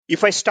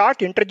If I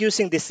start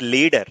introducing this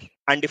leader,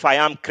 and if I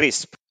am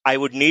crisp, I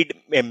would need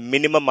a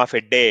minimum of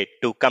a day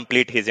to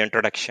complete his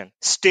introduction.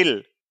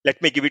 Still,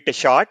 let me give it a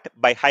shot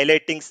by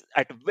highlighting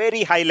at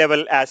very high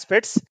level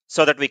aspects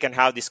so that we can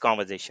have this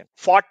conversation.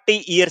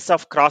 40 years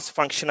of cross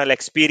functional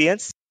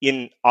experience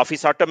in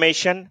office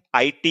automation,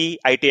 IT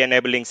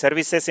enabling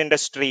services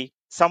industry,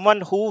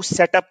 someone who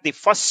set up the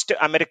first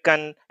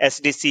American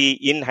SDC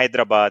in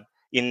Hyderabad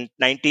in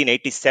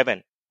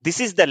 1987.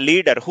 This is the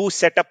leader who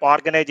set up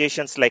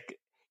organizations like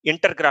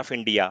Intergraph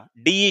India,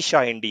 DE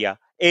Shaw India,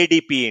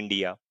 ADP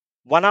India,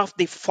 one of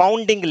the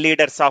founding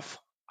leaders of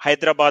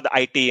Hyderabad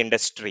IT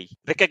industry,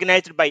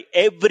 recognized by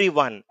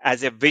everyone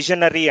as a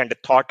visionary and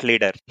thought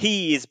leader.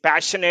 He is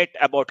passionate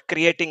about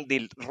creating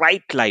the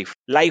right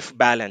life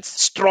balance,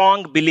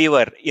 strong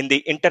believer in the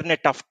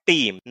Internet of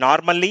Team,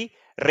 normally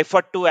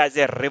referred to as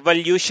a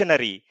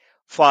revolutionary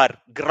for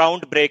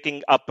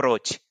groundbreaking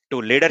approach to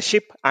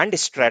leadership and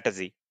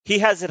strategy. He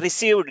has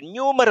received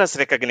numerous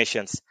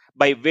recognitions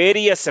by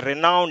various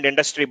renowned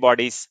industry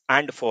bodies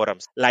and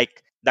forums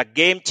like the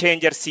Game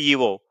Changer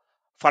CEO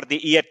for the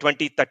year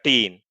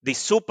 2013, the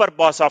Super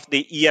Boss of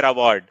the Year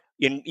award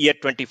in year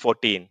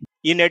 2014.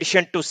 In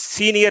addition to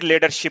senior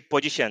leadership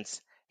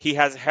positions he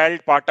has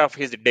held part of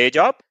his day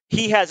job,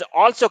 he has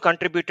also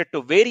contributed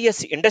to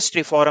various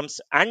industry forums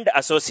and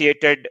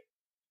associated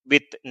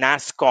with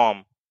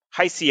NASCOM,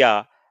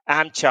 HICIA,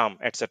 AmCham,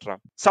 etc.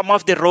 Some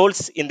of the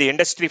roles in the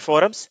industry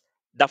forums: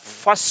 the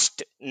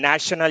first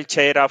national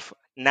chair of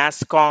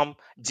NASCOM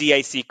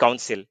GIC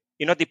Council,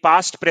 the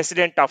past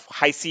president of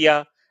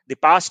HICIA, the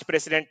past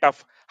president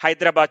of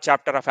Hyderabad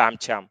chapter of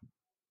AmCham.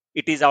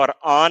 It is our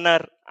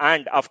honor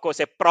and, of course,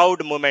 a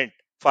proud moment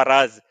for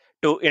us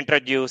to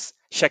introduce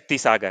Shakti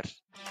Sagar.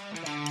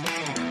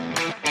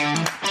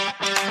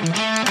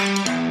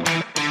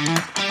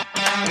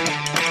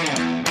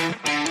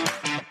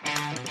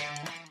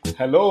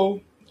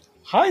 Hello.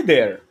 Hi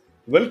there.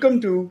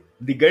 Welcome to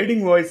the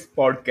Guiding Voice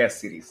podcast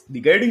series,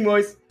 The Guiding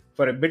Voice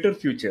for a Better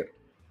Future.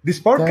 This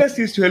podcast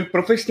is to help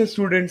professional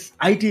students,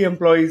 IT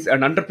employees,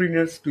 and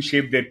entrepreneurs to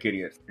shape their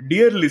careers.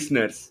 Dear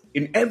listeners,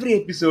 in every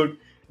episode,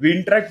 we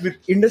interact with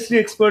industry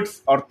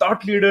experts or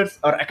thought leaders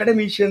or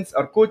academicians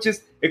or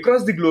coaches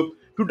across the globe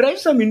to drive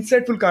some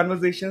insightful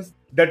conversations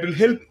that will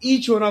help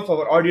each one of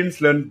our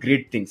audience learn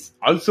great things.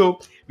 Also,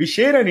 we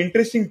share an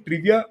interesting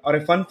trivia or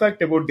a fun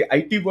fact about the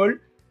IT world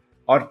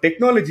or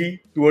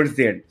technology towards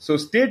the end. So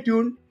stay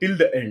tuned till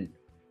the end.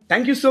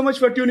 Thank you so much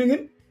for tuning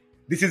in.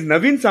 This is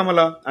Naveen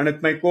Samala and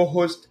with my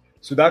co-host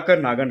Sudhakar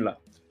Naganla.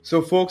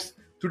 So folks,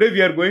 today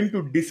we are going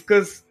to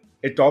discuss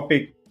a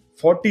topic,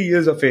 40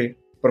 years of a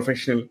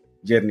professional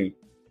journey.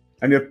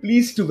 And we are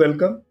pleased to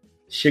welcome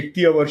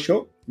Shakti our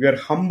show. We are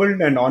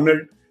humbled and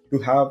honored to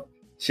have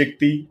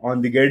Shakti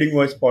on the Guiding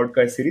Voice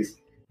podcast series,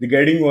 The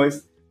Guiding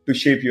Voice to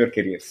Shape Your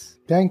Careers.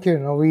 Thank you,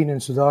 Naveen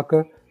and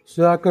Sudhakar.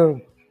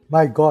 Sudhakar,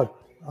 my God,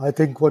 I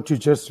think what you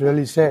just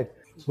really said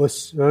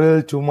was a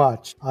little too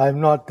much.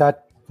 I'm not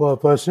that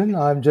person.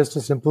 I'm just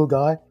a simple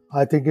guy.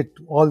 I think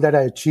all that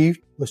I achieved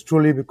was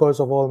truly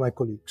because of all my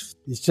colleagues.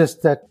 It's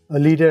just that a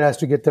leader has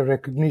to get the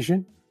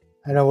recognition,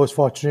 and I was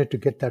fortunate to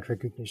get that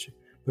recognition.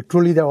 But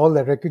truly, all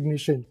that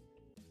recognition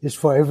is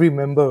for every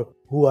member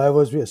who I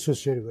was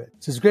associated with.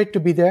 So it's great to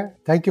be there.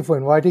 Thank you for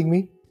inviting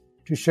me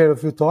to share a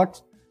few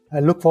thoughts. I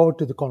look forward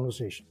to the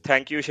conversation.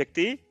 Thank you,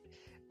 Shakti.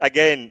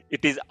 Again,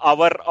 it is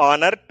our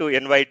honor to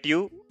invite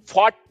you.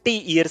 40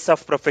 years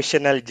of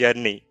professional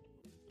journey.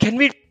 Can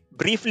we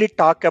briefly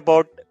talk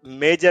about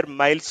major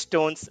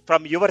milestones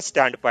from your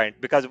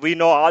standpoint? Because we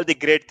know all the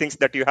great things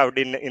that you have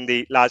done in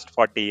the last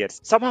 40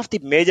 years. Some of the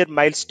major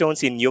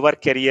milestones in your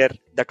career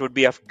that would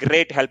be of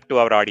great help to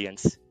our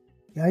audience.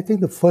 Yeah, I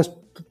think the first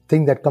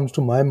thing that comes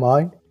to my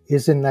mind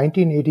is in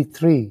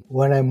 1983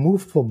 when I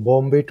moved from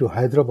Bombay to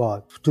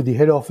Hyderabad to the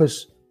head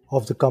office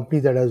of the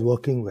company that I was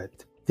working with.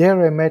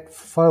 There I met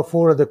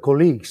four other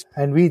colleagues,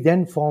 and we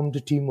then formed a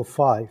team of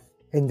 5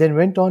 and then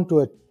went on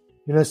to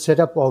set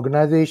up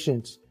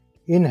organizations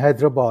in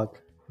Hyderabad,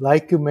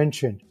 like you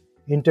mentioned,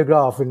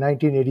 Intergraph in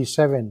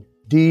 1987,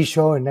 DE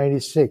Shaw in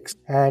 96,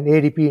 and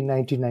ADP in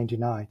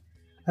 1999.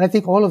 And I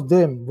think all of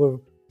them were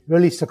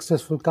really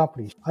successful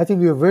companies. I think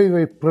we were very,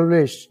 very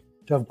privileged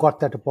to have got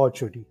that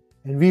opportunity.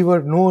 And we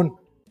were known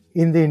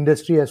in the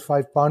industry as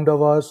 5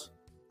 Pandavas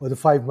or the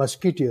 5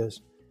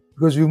 Musketeers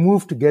because we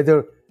moved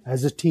together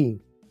as a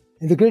team.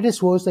 And the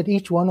greatest was that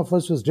each one of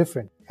us was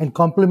different and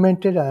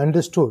complemented and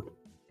understood.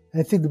 And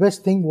I think the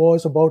best thing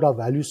was about our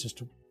value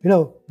system.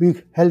 We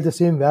held the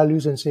same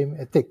values and same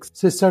ethics.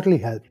 So it certainly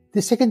helped.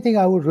 The second thing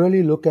I would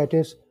really look at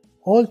is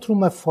all through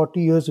my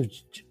 40 years of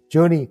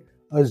journey,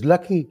 I was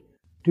lucky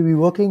to be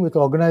working with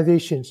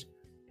organizations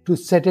to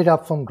set it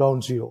up from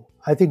ground zero.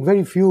 I think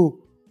very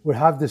few would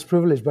have this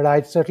privilege, but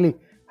I certainly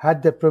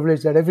had the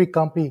privilege that every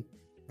company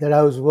that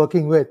I was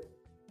working with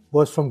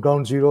was from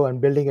ground zero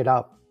and building it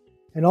up.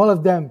 And all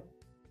of them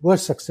were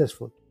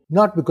successful,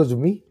 not because of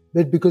me,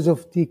 but because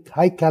of the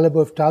high caliber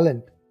of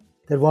talent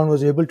that one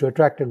was able to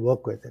attract and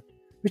work with it,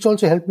 which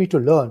also helped me to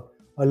learn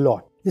a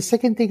lot. The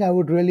second thing I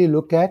would really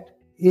look at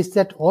is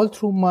that all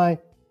through my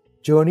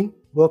journey,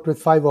 worked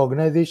with 5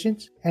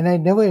 organizations, and I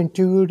never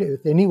interviewed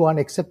with anyone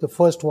except the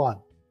first one,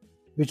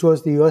 which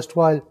was the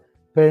erstwhile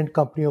parent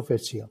company of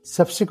HCL.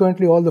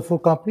 Subsequently, all the 4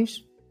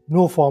 companies,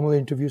 no formal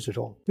interviews at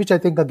all, which I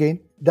think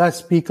again does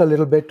speak a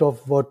little bit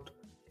of what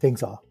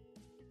things are.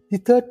 The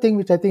third thing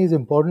which I think is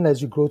important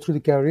as you grow through the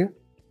career,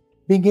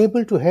 being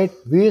able to head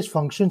various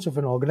functions of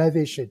an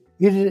organization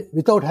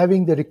without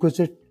having the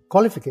requisite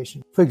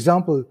qualification. For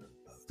example,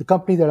 the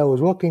company that I was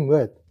working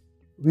with,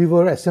 we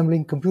were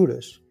assembling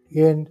computers,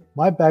 and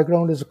my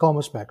background is a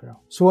commerce background.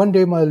 So one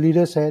day my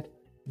leader said,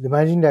 the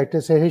managing director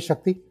said, "Hey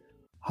Shakti,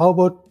 how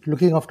about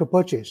looking after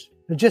purchase?"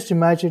 Now just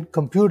imagine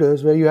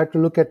computers where you had to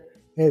look at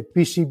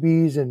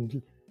PCBs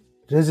and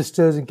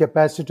resistors and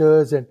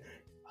capacitors, and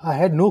I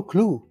had no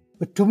clue.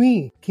 But to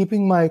me,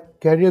 keeping my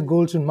career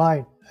goals in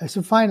mind, I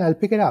said, fine, I'll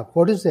pick it up.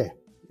 What is there?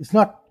 It's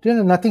not,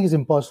 nothing is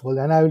impossible.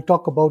 And I will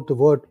talk about the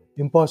word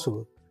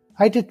impossible.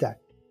 I did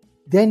that.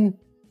 Then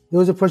there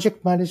was a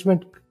project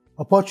management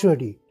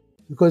opportunity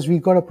because we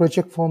got a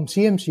project from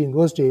CMC in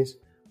those days.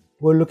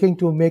 We're looking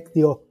to make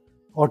the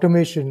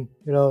automation,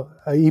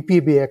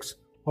 EPBX,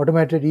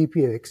 automated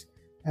EPBX,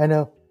 and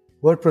a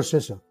word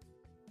processor,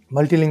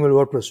 multilingual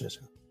word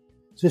processor.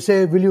 So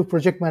say, will you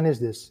project manage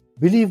this?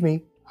 Believe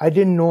me, I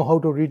didn't know how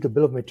to read the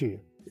bill of material.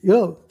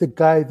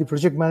 The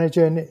project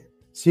manager in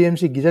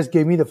CMC just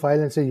gave me the file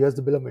and said, here's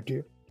the bill of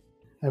material.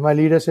 And my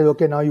leader said,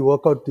 okay, now you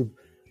work out the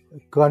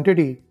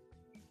quantity.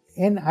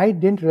 And I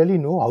didn't really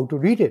know how to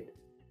read it.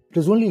 It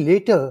was only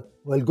later,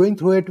 while going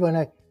through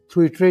it,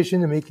 through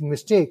iteration and making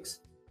mistakes,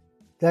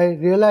 that I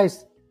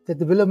realized that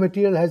the bill of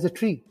material has a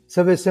tree,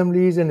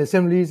 sub-assemblies and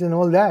assemblies and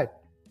all that.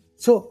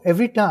 So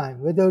every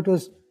time, whether it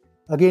was,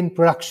 again,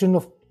 production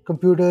of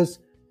computers,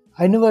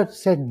 I never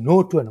said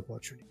no to an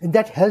opportunity. And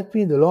that helped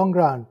me in the long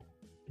run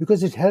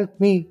because it helped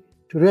me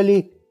to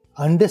really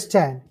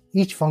understand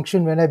each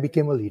function when I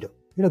became a leader.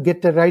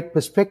 Get the right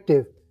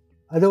perspective.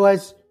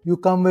 Otherwise, you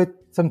come with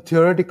some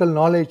theoretical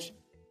knowledge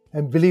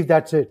and believe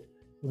that's it.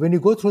 When you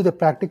go through the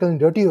practical and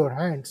dirty your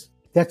hands,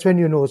 that's when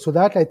you know. So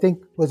that, I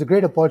think, was a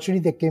great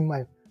opportunity that came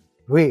my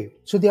way.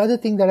 So the other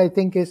thing that I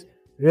think is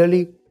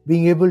really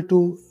being able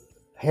to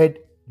head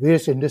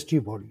various industry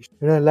bodies.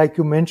 Like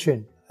you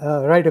mentioned,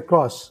 right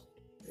across.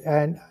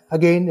 And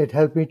again, it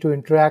helped me to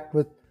interact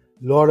with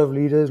a lot of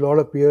leaders, a lot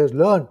of peers,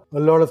 learn a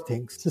lot of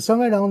things. So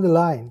somewhere down the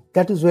line,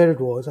 that is where it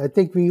was. I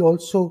think we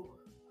also,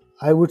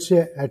 I would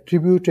say,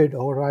 attributed,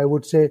 or I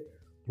would say,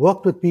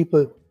 worked with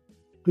people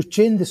to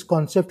change this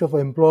concept of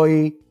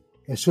employee,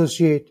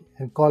 associate,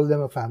 and call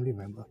them a family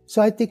member.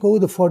 So I think over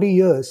the 40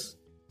 years,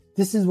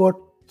 this is what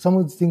some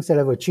of the things that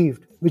I've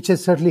achieved, which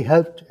has certainly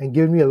helped and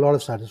given me a lot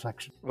of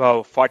satisfaction.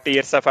 Wow, 40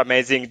 years of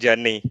amazing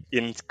journey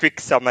in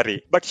quick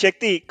summary. But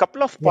Shakti,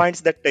 couple of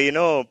points that,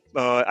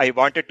 I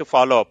wanted to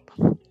follow up.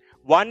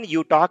 One,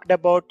 you talked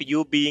about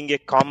you being a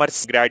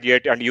commerce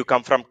graduate and you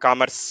come from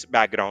commerce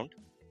background.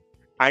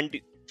 And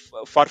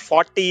for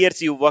 40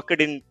 years, you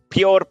worked in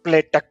pure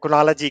play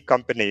technology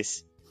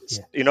companies.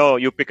 Yeah.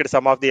 You picked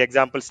some of the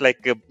examples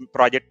like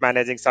project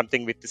managing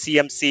something with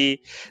CMC,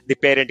 the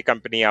parent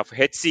company of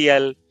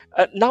HCL.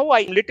 Now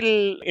I'm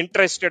little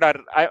interested, or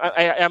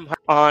I am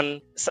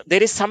on.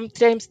 There is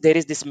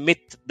this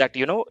myth that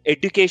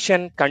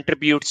education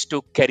contributes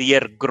to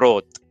career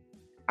growth,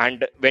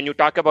 and when you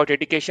talk about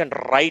education,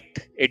 right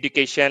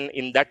education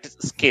in that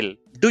skill,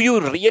 do you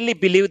really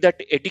believe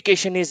that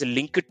education is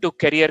linked to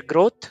career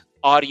growth,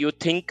 or you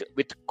think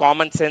with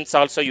common sense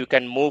also you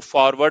can move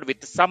forward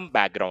with some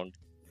background?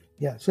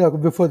 Yeah. So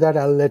before that,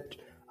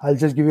 I'll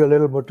just give you a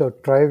little bit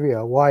of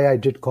trivia why I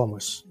did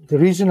commerce. The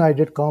reason I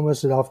did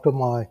commerce is after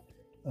my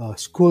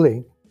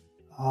schooling,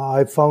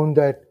 I found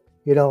that,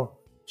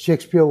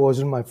 Shakespeare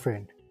wasn't my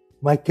friend.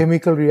 My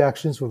chemical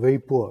reactions were very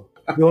poor.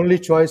 The only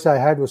choice I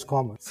had was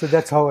commerce. So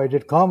that's how I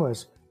did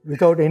commerce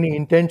without any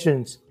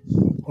intentions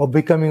of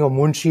becoming a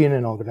munshi in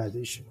an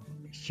organization.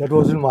 That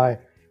wasn't my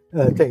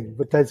thing.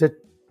 But I said,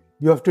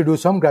 you have to do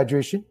some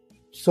graduation.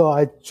 So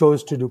I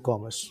chose to do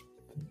commerce.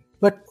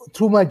 But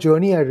through my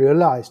journey, I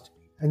realized,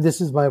 and this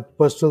is my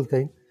personal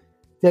thing,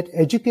 that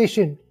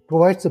education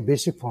provides a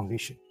basic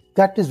foundation.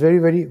 That is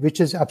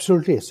which is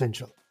absolutely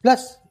essential.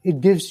 Plus,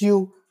 it gives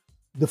you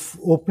the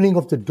opening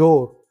of the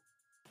door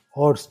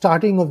or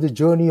starting of the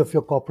journey of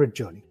your corporate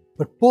journey.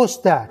 But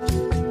post that,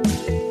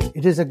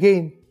 it is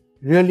again,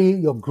 really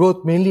your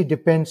growth mainly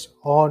depends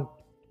on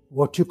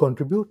what you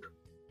contribute,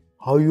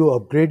 how you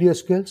upgrade your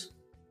skills,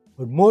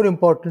 but more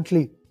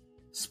importantly,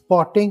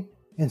 spotting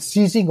and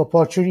seizing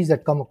opportunities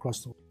that come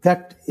across the way.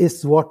 That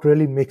is what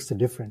really makes the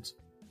difference.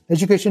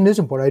 Education is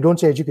important. I don't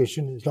say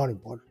education is not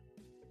important.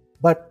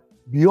 But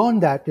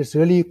beyond that, it's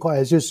really,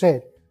 as you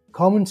said,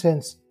 common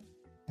sense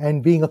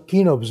and being a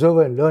keen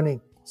observer and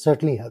learning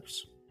certainly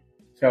helps.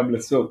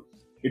 Fabulous. So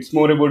it's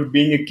more about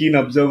being a keen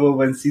observer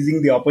when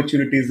seizing the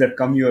opportunities that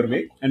come your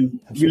way and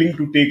willing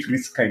to take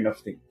risk kind of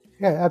thing.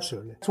 Yeah,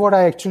 absolutely. That's what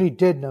I actually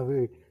did. Now,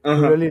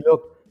 really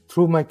look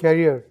through my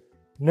career,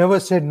 never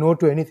said no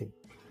to anything.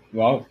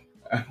 Wow.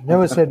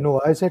 Never said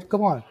no. I said,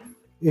 come on.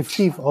 If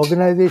the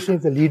organization,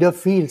 if the leader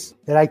feels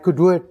that I could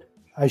do it,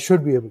 I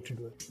should be able to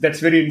do it. That's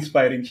very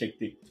inspiring,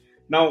 Shakti.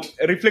 Now,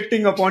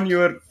 reflecting upon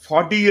your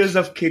 40 years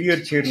of career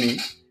journey,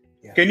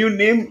 can you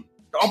name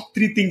top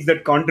 3 things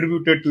that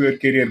contributed to your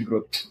career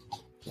growth?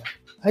 Yeah.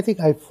 I think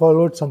I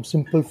followed some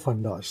simple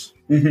fundas.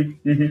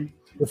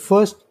 The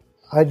first,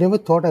 I never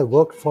thought I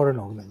worked for an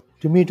organization.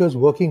 To me, it was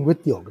working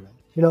with the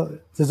organization.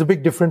 There's a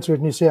big difference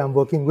when you say I'm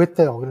working with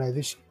the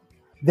organization,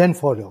 then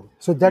for the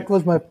organization. So that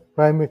was my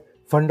primary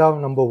funda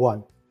number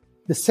one.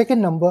 The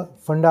second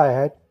funda I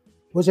had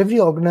was every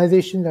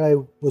organization that I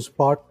was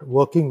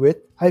working with,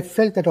 I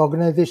felt that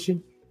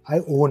organization, I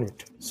own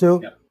it.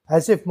 So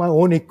as if my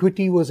own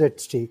equity was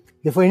at stake.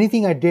 Therefore,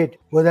 anything I did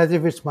was as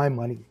if it's my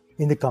money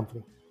in the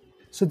company.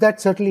 So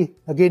that certainly,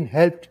 again,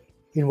 helped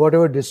in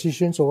whatever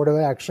decisions or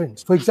whatever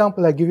actions. For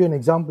example, I give you an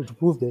example to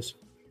prove this.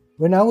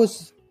 When I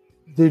was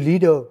the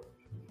leader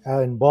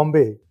in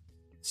Bombay,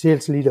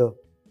 sales leader,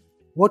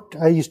 what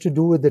I used to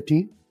do with the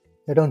team,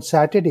 that on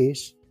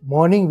Saturdays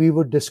morning we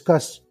would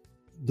discuss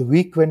the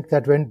week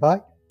that went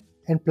by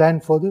and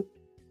plan for the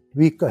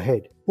week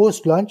ahead.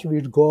 Post lunch,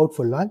 we'd go out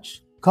for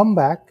lunch, come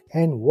back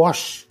and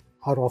wash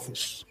our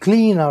office,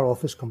 clean our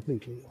office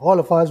completely. All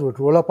of us would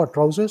roll up our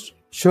trousers,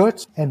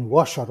 shirts and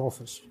wash our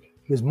office.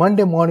 Because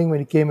Monday morning when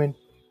he came in,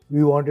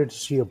 we wanted to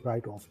see a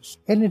bright office.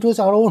 And it was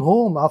our own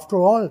home. After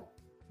all,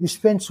 we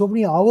spent so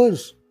many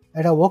hours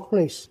at our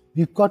workplace.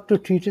 We've got to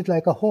treat it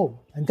like a home.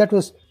 And that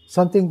was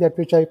something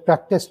which I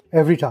practiced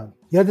every time.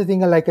 The other thing,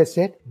 like I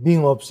said,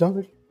 being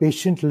observant,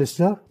 patient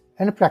listener,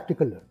 and a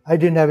practical learner. I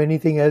didn't have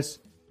anything else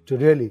to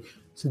really.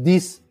 So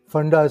these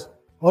fundas,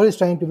 always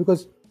trying to,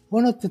 because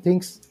one of the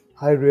things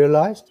I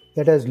realized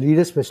that as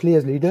leaders, especially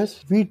as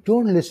leaders, we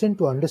don't listen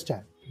to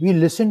understand. We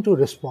listen to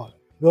respond.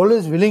 We're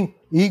always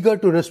eager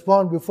to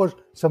respond before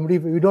somebody,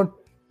 we don't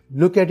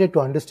look at it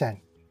to understand.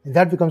 And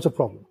that becomes a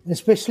problem.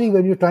 Especially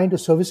when you're trying to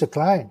service a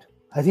client.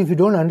 I think if you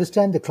don't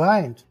understand the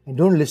client and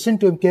don't listen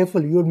to him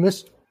carefully, you'll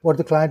miss what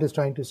the client is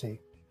trying to say.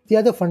 The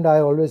other funda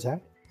I always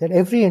had, that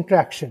every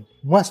interaction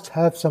must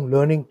have some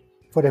learning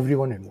for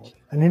everyone involved.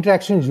 An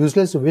interaction is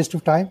useless, a waste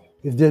of time,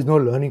 if there's no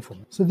learning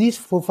from it. So these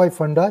 4-5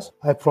 fundas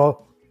I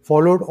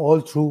followed all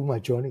through my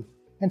journey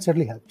and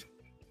certainly helped.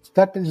 So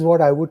that is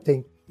what I would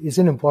think is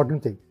an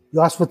important thing.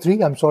 You asked for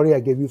 3, I'm sorry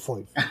I gave you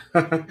 5.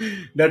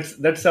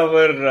 That's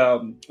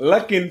our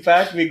luck. In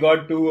fact, we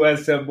got 2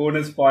 as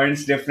bonus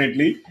points,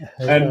 definitely.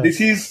 And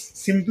this is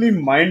simply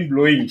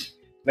mind-blowing.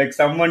 Like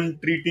someone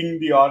treating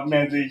the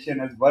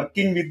organization as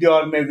working with the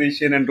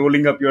organization and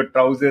rolling up your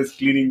trousers,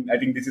 cleaning. I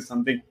think this is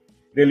something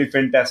really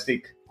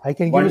fantastic. I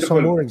can give you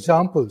some more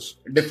examples.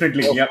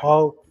 Definitely, of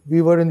how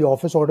we were in the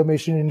office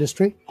automation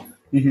industry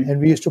and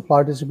we used to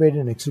participate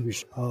in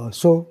exhibition.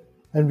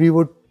 And we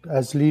would,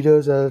 as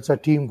leaders, as a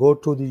team, go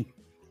to the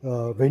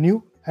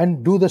venue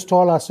and do the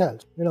stall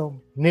ourselves.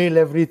 Nail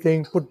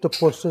everything, put the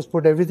posters,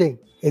 put everything,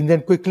 and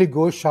then quickly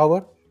go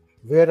shower,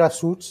 wear our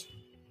suits,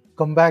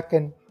 come back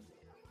and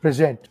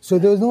present. So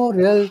there was no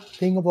real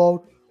thing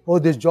about,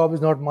 this job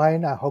is not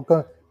mine. How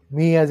come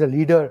me as a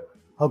leader,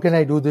 how can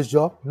I do this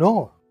job?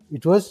 No,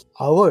 it was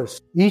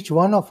ours, each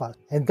one of us.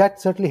 And that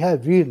certainly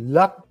helped. We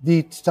lucked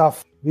the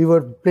stuff. We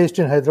were placed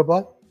in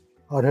Hyderabad.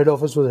 Our head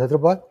office was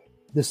Hyderabad.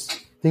 This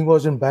thing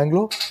was in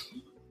Bangalore.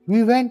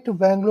 We went to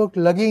Bangalore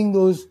lugging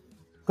those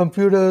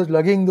computers,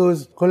 lugging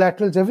those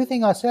collaterals,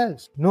 everything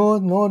ourselves. No,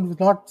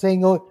 not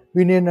saying,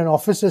 we need an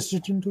office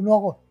assistant.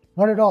 No,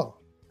 not at all.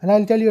 And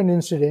I'll tell you an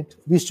incident.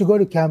 We used to go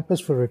to campus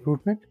for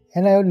recruitment,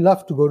 and I would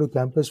love to go to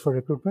campus for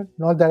recruitment.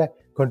 Not that I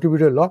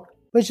contributed a lot,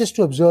 but just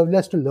to observe,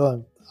 just to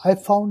learn. I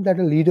found that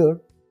a leader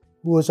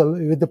who was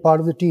with the part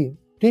of the team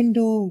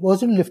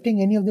wasn't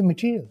lifting any of the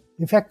material.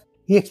 In fact,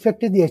 he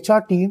expected the HR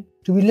team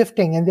to be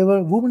lifting, and they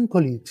were women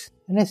colleagues.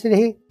 And I said,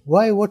 hey,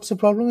 why? What's the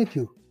problem with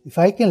you? If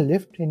I can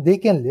lift and they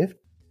can lift,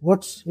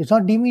 it's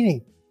not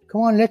demeaning.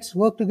 Come on, let's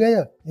work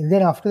together. And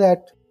then after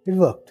that, it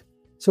worked.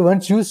 So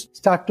once you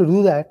start to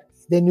do that,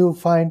 then you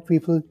find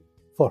people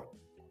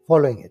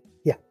following it.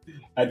 Yeah.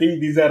 I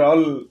think these are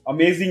all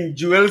amazing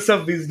jewels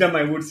of wisdom,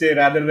 I would say,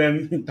 rather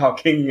than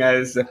talking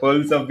as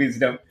pearls of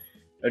wisdom.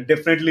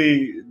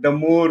 Definitely, the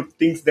more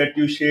things that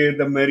you share,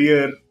 the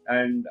merrier,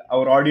 and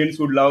our audience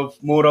would love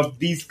more of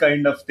these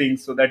kind of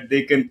things so that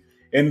they can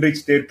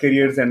enrich their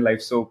careers and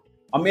life. So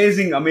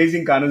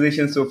amazing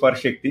conversation so far,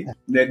 Shakti.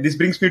 This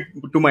brings me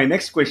to my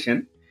next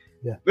question.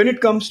 Yeah. When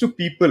it comes to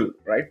people,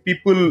 right?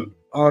 People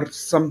are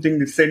something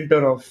the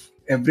center of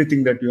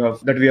everything that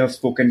we have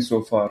spoken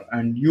so far,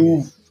 and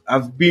you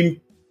have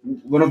been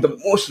one of the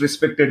most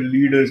respected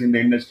leaders in the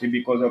industry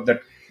because of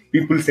that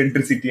people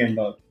centricity and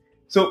all.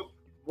 So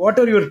what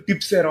are your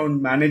tips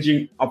around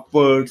managing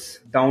upwards,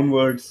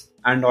 downwards,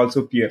 and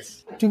also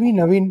peers? To me,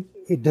 Naveen,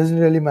 it doesn't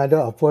really matter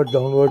upwards,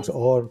 downwards,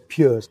 or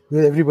peers,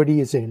 because everybody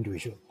is an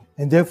individual.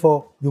 And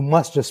therefore, you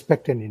must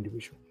respect an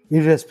individual,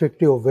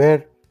 irrespective of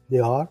where they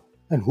are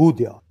and who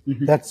they are.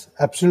 Mm-hmm. That's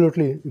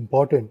absolutely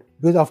important.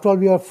 Because after all,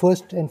 we are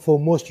first and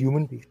foremost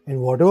human beings. And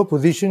whatever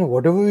position,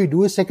 whatever we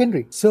do is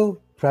secondary.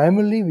 So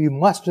primarily, we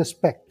must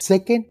respect.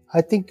 Second,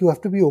 I think you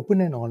have to be open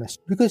and honest.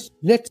 Because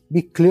let's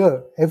be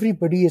clear,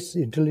 everybody is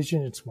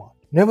intelligent and smart.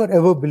 Never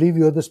ever believe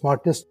you're the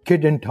smartest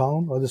kid in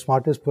town or the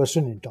smartest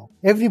person in town.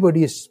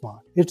 Everybody is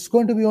smart. It's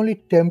going to be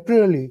only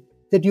temporarily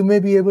that you may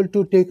be able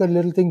to take a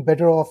little thing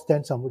better off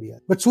than somebody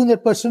else. But soon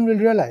that person will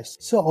realize.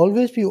 So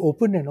always be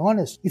open and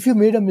honest. If you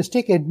made a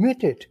mistake,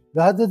 admit it,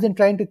 rather than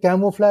trying to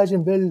camouflage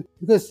and build,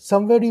 because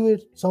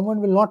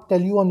someone will not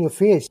tell you on your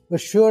face,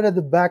 but sure at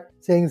the back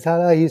saying,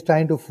 Sala, he's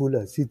trying to fool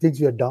us. He thinks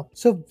you're dumb.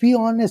 So be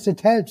honest.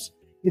 It helps.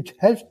 It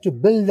helps to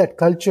build that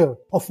culture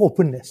of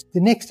openness.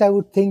 The next I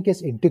would think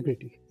is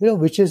integrity,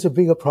 which is a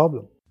bigger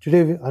problem.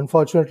 Today,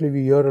 unfortunately,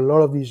 we hear a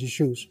lot of these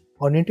issues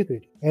on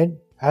integrity. And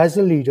as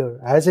a leader,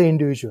 as an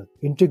individual,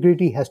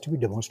 integrity has to be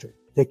demonstrated.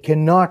 There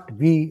cannot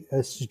be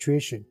a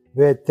situation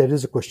where there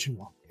is a question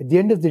mark. At the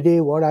end of the day,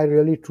 what I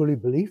really truly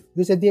believe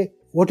is that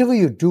whatever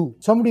you do,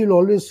 somebody will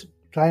always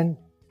try and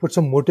put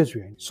some motives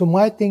behind it. So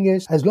my thing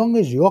is, as long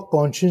as your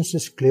conscience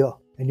is clear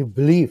and you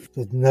believe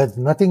that there's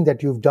nothing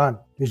that you've done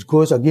which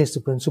goes against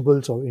the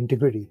principles of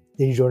integrity,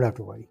 then you don't have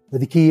to worry. But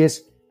the key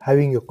is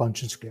having your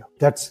conscience clear.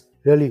 That's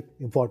really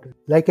important.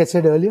 Like I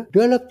said earlier,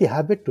 develop the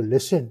habit to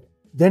listen,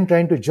 then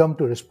trying to jump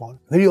to respond.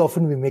 Very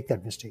often we make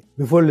that mistake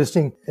before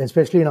listening,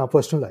 especially in our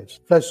personal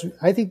lives. Plus,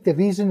 I think the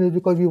reason is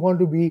because we want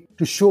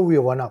to show we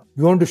are one up.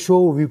 We want to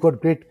show we've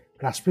got great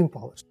grasping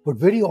powers. But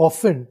very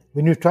often,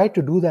 when you try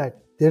to do that,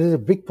 there is a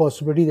big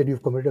possibility that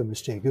you've committed a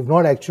mistake. You've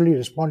not actually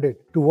responded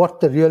to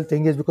what the real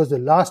thing is, because the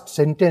last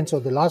sentence or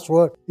the last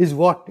word is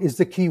what is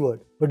the key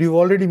word. But you've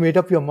already made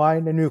up your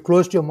mind and you've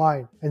closed your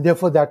mind, and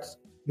therefore that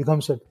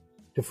becomes a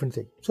different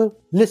thing. So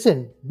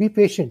listen, be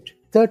patient.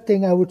 Third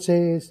thing I would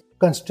say is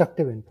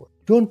constructive input.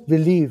 Don't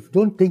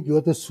think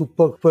you're the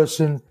super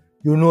person,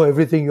 you know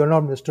everything, you're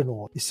not Mr.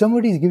 Know-all. If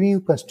somebody is giving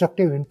you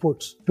constructive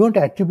inputs, don't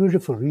attribute it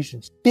for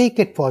reasons. Take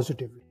it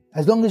positively.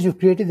 As long as you've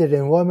created that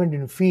environment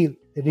and you feel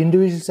that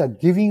individuals are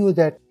giving you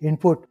that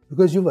input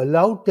because you've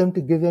allowed them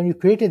to give them, you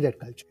created that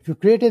culture. If you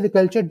created the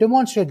culture,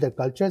 demonstrate that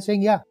culture,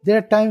 saying, yeah, there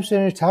are times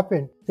when it's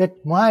happened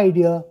that my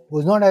idea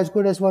was not as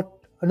good as what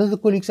another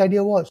colleague's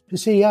idea was. To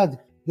say, yeah,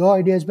 your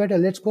idea is better,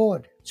 let's go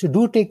on. So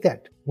do take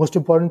that. Most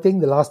important thing,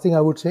 the last thing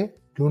I would say,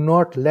 do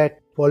not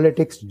let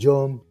politics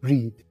germ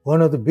breathe.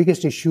 One of the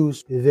biggest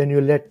issues is when you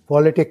let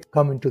politics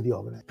come into the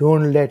organization.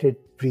 Don't let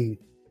it breathe.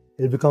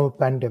 It'll become a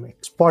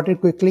pandemic. Spot it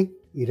quickly,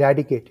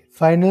 eradicate it.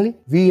 Finally,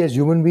 we as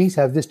human beings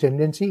have this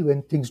tendency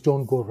when things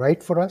don't go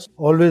right for us,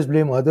 always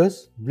blame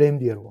others, blame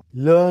the other one.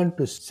 Learn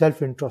to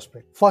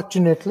self-introspect.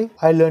 Fortunately,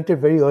 I learned it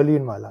very early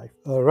in my life,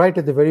 right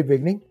at the very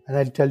beginning, and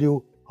I'll tell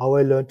you how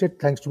I learned it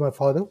thanks to my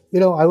father.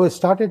 I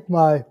started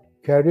my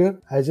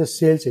career as a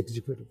sales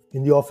executive.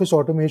 In the office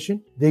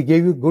automation, they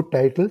gave you good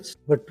titles,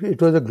 but it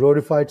was a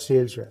glorified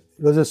sales rep.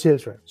 It was a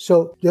sales rep.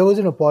 So there was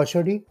an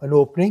opportunity, an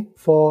opening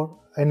for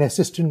an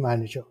assistant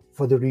manager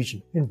for the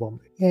region in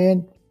Bombay.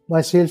 And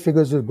my sales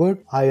figures were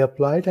good. I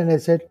applied and I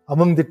said,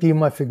 among the team,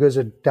 my figures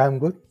are damn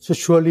good. So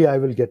surely I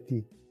will get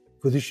the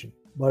position.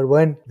 But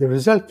when the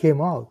result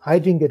came out, I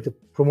didn't get the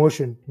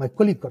promotion. My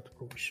colleague got the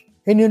promotion.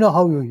 And you know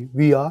how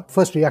we are.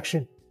 First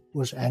reaction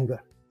was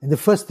anger. And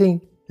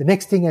the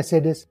next thing I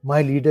said is,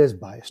 my leader is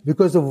biased.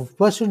 Because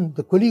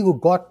the colleague who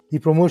got the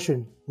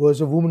promotion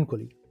was a woman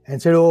colleague.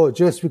 And said, oh,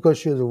 just because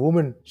she was a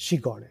woman, she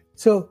got it.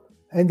 So,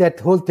 and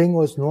that whole thing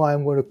was, no,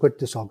 I'm going to quit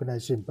this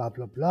organization, blah,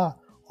 blah, blah.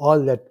 All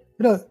that,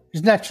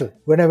 it's natural.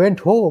 When I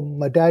went home,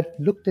 my dad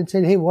looked and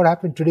said, hey, what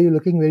happened today? You're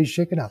looking very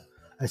shaken up.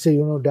 I said,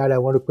 Dad, I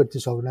want to quit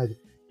this organization.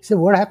 He said,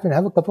 what happened?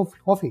 Have a cup of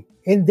coffee.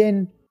 And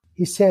then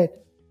he said,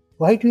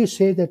 why do you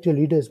say that your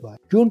leader is biased?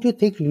 Don't you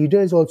think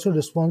leader is also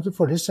responsible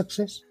for his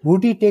success?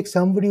 Would he take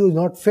somebody who's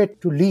not fit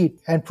to lead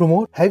and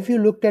promote? Have you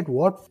looked at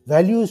what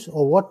values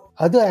or what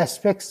other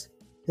aspects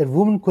that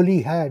woman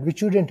colleague had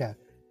which you didn't have?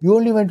 You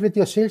only went with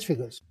your sales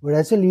figures. But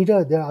as a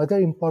leader, there are other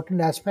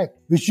important aspects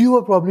which you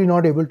were probably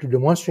not able to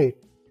demonstrate,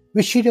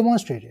 which she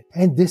demonstrated.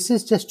 And this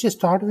is just a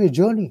start of your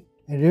journey.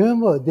 And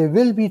remember, there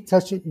will be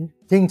such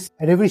things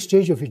at every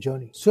stage of your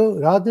journey. So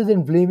rather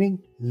than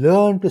blaming,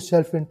 learn to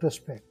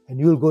self-introspect and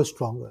you'll go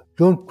stronger.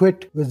 Don't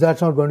quit, because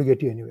that's not going to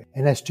get you anywhere.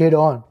 And I stayed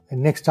on,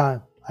 and next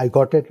time I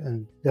got it,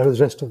 and that was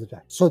the rest of the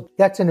time. So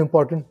that's an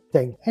important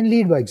thing. And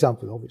lead by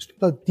example, obviously.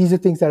 So these are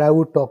things that I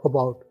would talk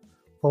about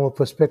from a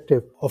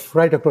perspective of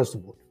right across the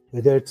board,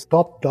 whether it's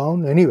top,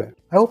 down, anywhere.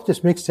 I hope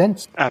this makes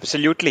sense.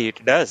 Absolutely,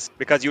 it does.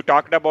 Because you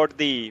talked about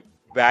the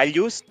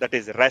values, that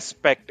is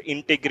respect,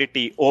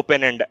 integrity,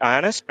 open and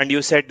honest. And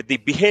you said the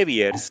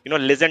behaviors,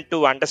 listen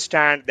to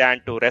understand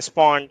than to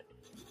respond,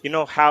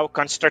 have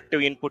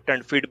constructive input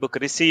and feedback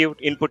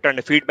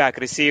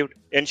received,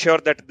 ensure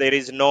that there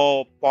is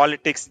no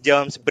politics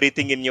germs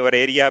breathing in your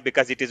area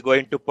because it is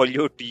going to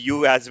pollute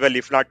you as well,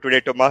 if not today,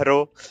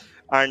 tomorrow.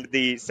 And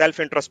the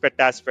self-introspect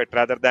aspect,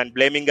 rather than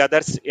blaming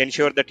others,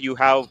 ensure that you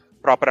have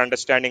proper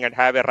understanding and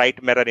have a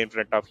right mirror in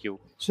front of you.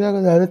 So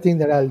the other thing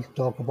that I'll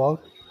talk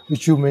about,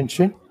 which you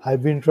mentioned,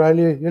 I've been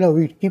trying,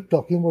 we keep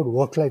talking about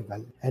work-life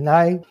balance, and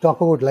I talk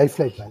about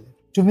life-life balance.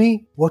 To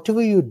me,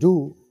 whatever you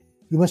do,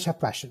 you must have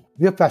passion.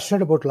 We are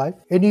passionate about life,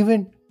 and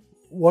even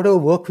whatever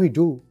work we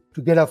do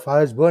to get our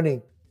fires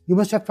burning, you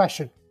must have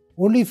passion.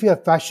 Only if you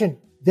have passion,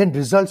 then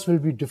results will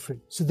be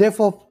different. So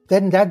therefore,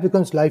 then that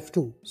becomes life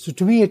too. So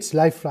to me, it's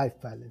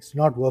life-life balance,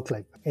 not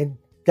work-life. And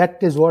that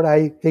is what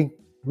I think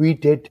we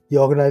did, the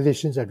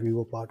organizations that we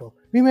were part of.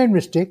 We made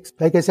mistakes.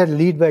 Like I said,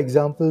 lead by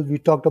example. We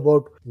talked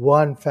about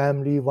one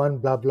family, one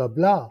blah, blah,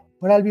 blah.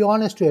 But I'll be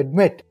honest to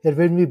admit that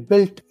when we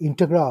built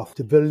Intergraph,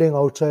 the building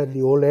outside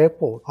the old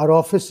airport, our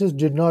offices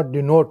did not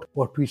denote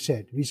what we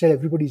said. We said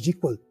everybody's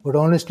equal. But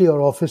honestly,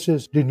 our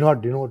offices did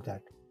not denote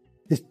that.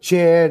 The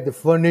chair, the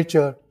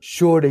furniture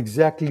showed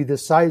exactly the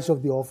size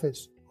of the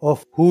office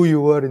of who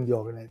you were in the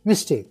organization.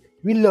 Mistake.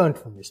 We learned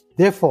from this.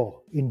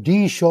 Therefore, in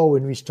D. Shaw,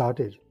 when we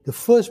started, the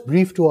first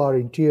brief to our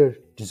interior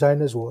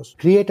designers was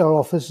create our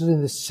offices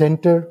in the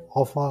center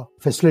of our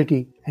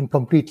facility and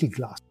completely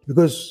glass.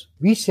 Because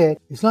we said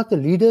it's not the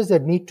leaders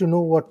that need to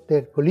know what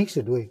their colleagues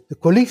are doing. The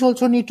colleagues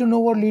also need to know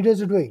what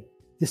leaders are doing.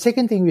 The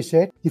second thing we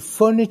said, the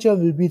furniture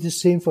will be the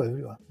same for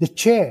everyone. The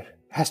chair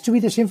has to be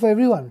the same for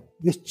everyone.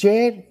 This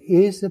chair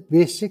is a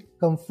basic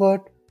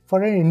comfort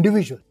for an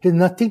individual. It has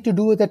nothing to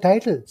do with the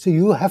title. So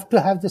you have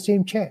to have the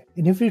same chair.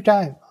 And every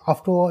time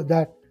after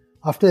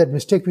that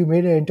mistake we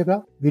made in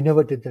Intergraph, we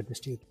never did that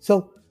mistake.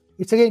 So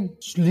it's again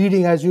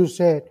leading, as you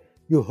said,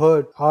 you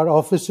heard, our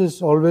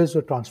offices always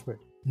were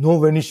transparent. No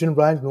Venetian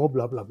blinds, no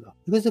blah, blah, blah.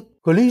 Because the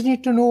colleagues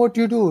need to know what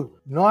you do.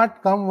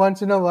 Not come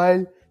once in a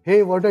while,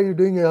 hey, what are you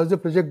doing? How's the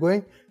project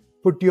going?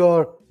 Put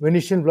your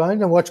Venetian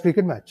blinds and watch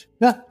cricket match.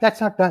 No,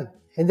 that's not done.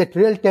 And the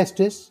real test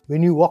is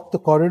when you walk the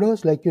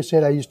corridors, like you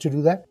said, I used to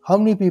do that. How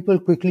many people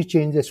quickly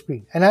change their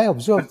screen? And I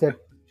observed that,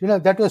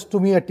 that was to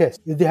me a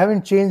test. If they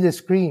haven't changed their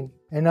screen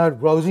and are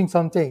browsing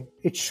something,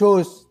 it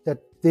shows that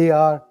they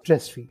are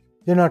stress-free.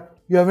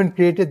 You haven't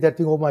created that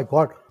thing, oh my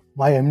God,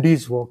 my MD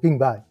is walking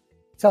by.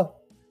 So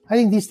I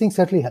think these things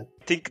certainly help.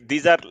 I think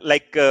these are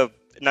like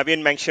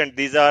Naveen mentioned,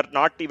 these are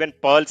not even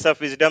pearls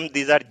of wisdom,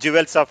 these are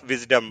jewels of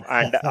wisdom.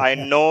 And I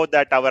know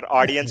that our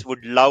audience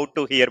would love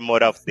to hear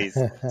more of this.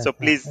 So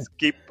please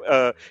keep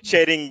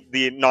sharing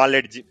the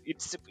knowledge.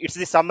 It's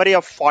the summary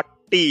of 40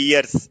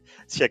 years,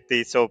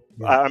 Shakti. So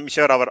yeah. I'm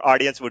sure our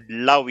audience would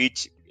love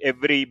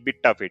every bit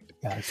of it.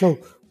 Yeah. So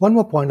one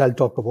more point I'll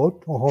talk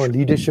about from a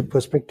leadership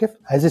perspective.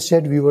 As I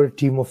said, we were a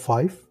team of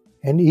 5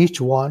 and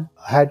each one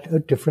had a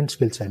different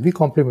skill set. We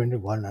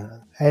complemented one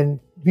another.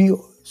 And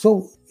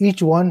so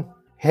each one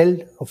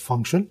held a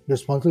function,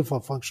 responsible for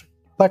a function.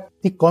 But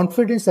the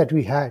confidence that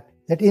we had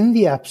that in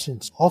the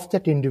absence of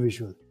that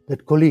individual,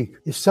 that colleague,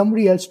 if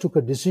somebody else took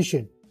a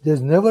decision,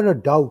 there's never a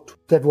doubt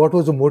that what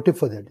was the motive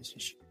for that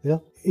decision.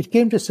 It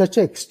came to such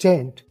an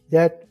extent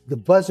that the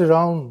buzz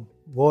around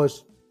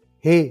was,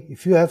 hey,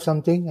 if you have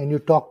something and you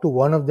talk to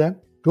one of them,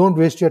 don't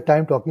waste your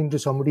time talking to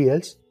somebody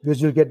else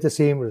because you'll get the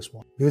same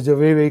response. Because they're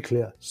very, very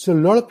clear. So a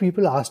lot of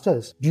people asked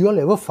us, do you all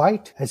ever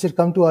fight? I said,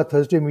 come to our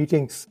Thursday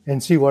meetings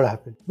and see what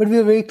happened. But we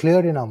were very clear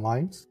in our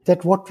minds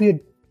that what we are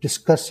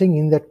discussing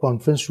in that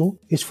conference room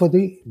is for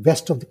the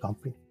best of the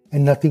company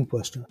and nothing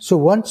personal. So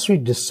once we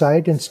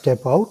decide and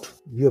step out,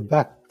 we are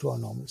back to our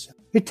normal self.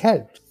 It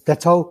helped.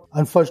 That's how,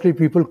 unfortunately,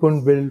 people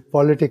couldn't build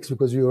politics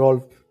because we were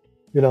all,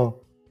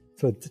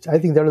 so I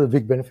think that was a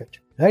big benefit.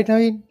 Right,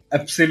 Naveen?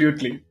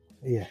 Absolutely.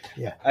 Yeah.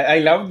 I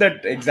love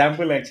that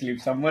example actually.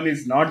 If someone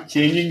is not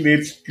changing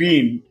their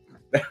screen,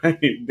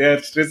 they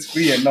are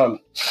stress-free and all.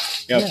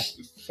 Yeah.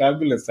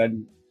 Fabulous.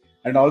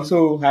 And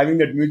also having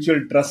that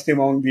mutual trust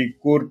among the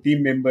core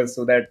team members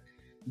so that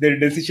their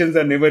decisions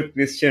are never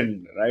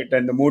questioned, right?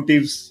 And the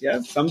motives,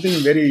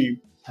 something very...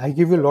 I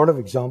give you a lot of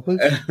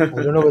examples. I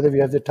don't know whether we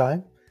have the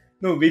time.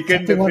 No, we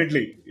can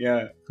definitely.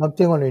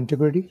 Something on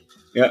integrity.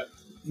 Yeah.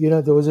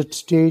 There was a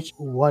stage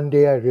one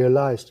day I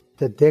realized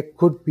that there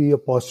could be a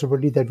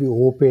possibility that we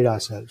overpaid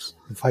ourselves,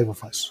 the 5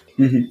 of us.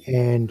 Mm-hmm.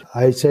 And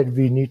I said,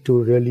 we need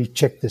to really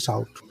check this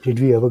out. Did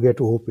we ever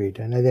get overpaid?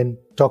 And I then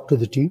talked to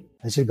the team.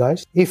 I said,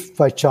 guys, if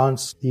by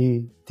chance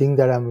the thing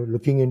that I'm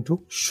looking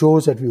into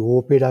shows that we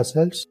overpaid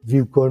ourselves,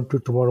 we're going to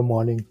tomorrow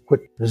morning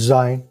quit,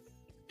 resign,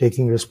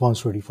 taking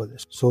responsibility for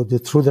this. So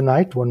through the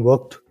night, one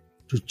worked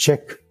to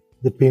check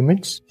the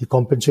payments, the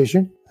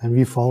compensation, and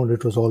we found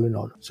it was all in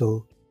order.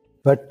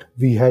 But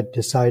we had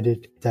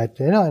decided that,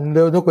 and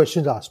there were no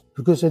questions asked.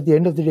 Because at the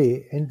end of the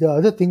day, and the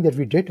other thing that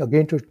we did,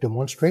 again to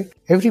demonstrate,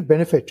 every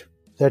benefit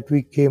that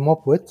we came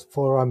up with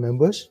for our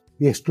members,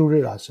 we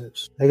excluded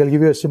ourselves. Like I'll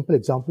give you a simple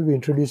example. We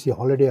introduced the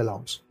holiday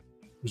allowance,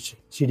 which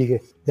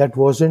CDK, that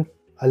wasn't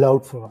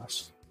allowed for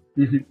us.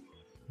 Mm-hmm.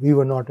 We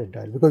were not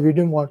entitled because we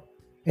didn't want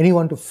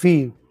anyone to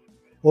feel,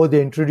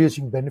 they're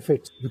introducing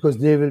benefits because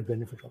they will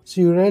benefit.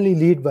 So you really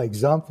lead by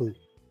example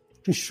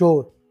to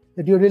show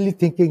that you're really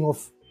thinking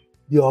of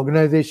the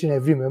organization,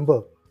 every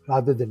member,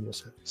 rather than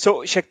yourself.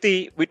 So,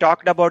 Shakti, we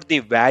talked about the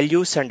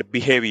values and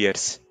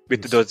behaviors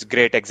with those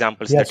great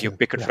examples that you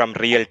picked from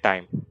real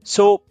time.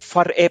 So,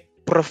 for a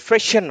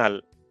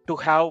professional to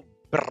have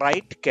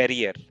bright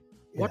career,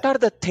 what are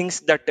the things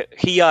that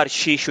he or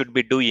she should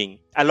be doing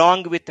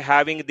along with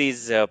having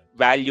these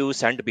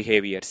values and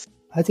behaviors?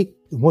 I think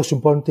the most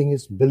important thing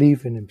is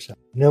believe in himself.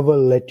 Never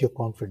let your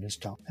confidence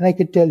down. And I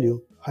can tell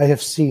you, I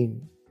have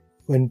seen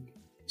when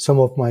some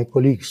of my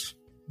colleagues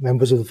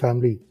members of the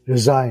family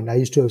resigned, I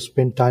used to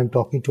spend time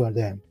talking to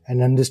them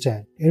and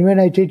understand. And when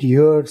I did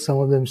hear some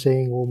of them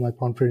saying, oh, my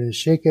confidence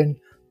is shaken,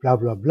 blah,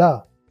 blah,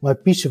 blah, my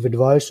piece of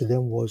advice to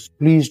them was,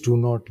 please do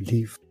not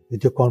leave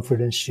with your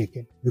confidence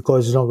shaken,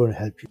 because it's not going to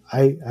help you.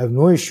 I have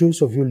no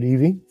issues of you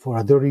leaving for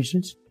other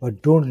reasons,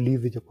 but don't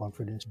leave with your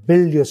confidence.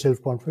 Build your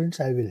self-confidence.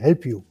 I will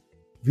help you.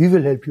 We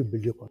will help you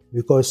build your confidence,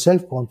 because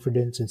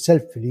self-confidence and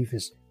self-belief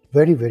is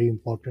very, very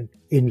important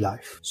in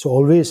life. So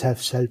always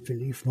have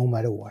self-belief no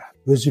matter what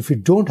happens. Because if you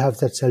don't have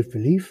that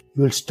self-belief,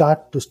 you will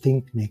start to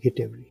think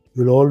negatively.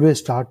 You'll always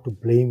start to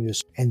blame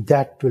yourself, and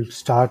that will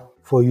start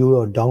for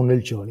you a downhill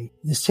journey.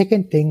 The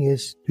second thing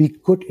is be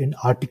good in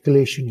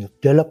articulation. You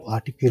develop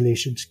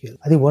articulation skill.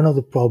 I think one of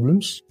the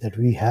problems that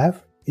we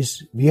have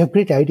is we have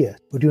great ideas,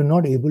 but you're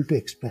not able to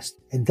express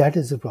them. And that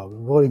is the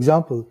problem. For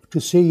example, to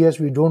say yes,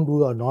 we don't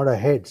do or nod our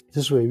heads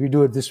this way, we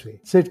do it this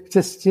way. So it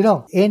just,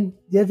 and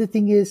the other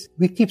thing is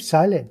we keep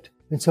silent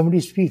when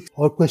somebody speaks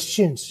or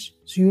questions.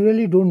 So you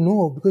really don't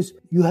know, because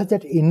you have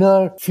that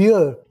inner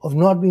fear of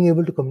not being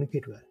able to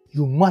communicate well.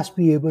 You must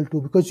be able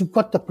to, because you've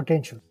got the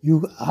potential.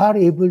 You are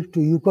able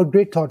to, you've got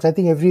great thoughts. I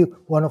think every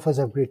one of us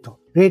have great thoughts,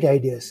 great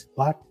ideas,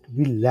 but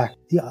we lack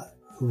the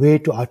way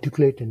to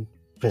articulate and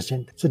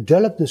present. So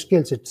develop the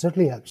skills. It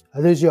certainly helps.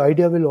 Otherwise, your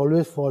idea will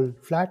always fall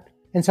flat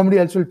and somebody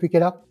else will pick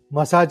it up,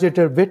 massage it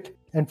a bit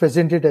and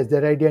present it as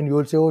their idea, and you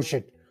will say, oh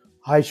shit,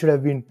 I should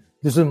have been,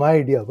 this is my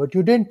idea, but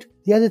you didn't.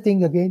 The other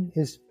thing again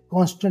is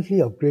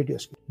constantly upgrade your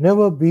skills.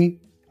 Never be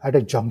at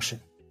a junction.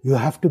 You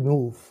have to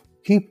move.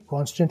 Keep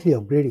constantly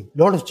upgrading.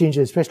 A lot of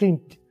changes, especially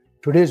in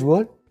today's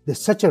world.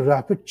 There's such a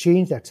rapid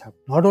change that's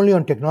happening. Not only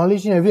on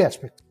technology in every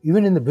aspect,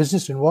 even in the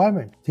business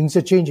environment, things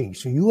are changing.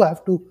 So you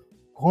have to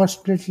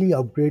constantly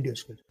upgrade your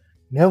skills.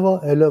 Never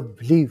ever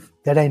believe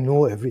that I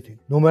know everything,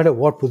 no matter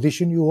what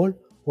position you hold,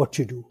 what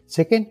you do.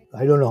 Second,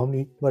 I don't know how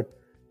many, but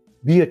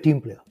be a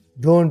team player.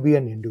 Don't be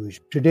an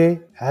individual. Today,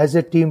 as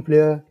a team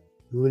player,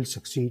 you will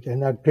succeed.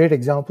 And a great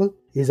example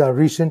is our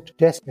recent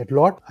test at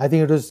Lot. I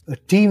think it was a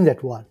team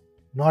that won,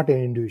 not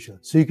an individual.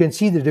 So you can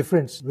see the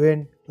difference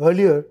when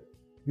earlier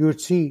you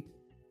would see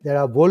that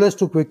our bowlers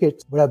took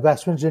wickets, but our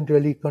batsmen didn't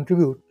really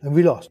contribute and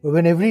we lost. But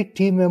when every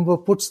team member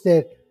puts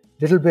their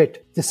little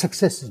bit, the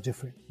success is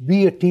different.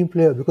 Be a team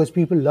player, because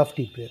people love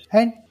team players.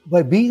 And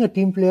by being a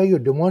team player, you're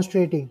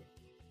demonstrating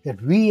that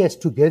we as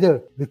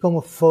together become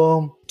a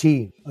firm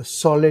team, a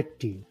solid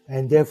team,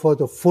 and therefore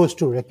the force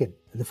to reckon.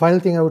 And the final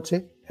thing I would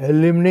say,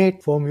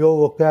 eliminate from your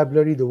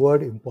vocabulary the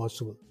word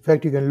impossible. In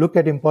fact, you can look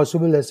at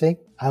impossible as saying,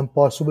 I'm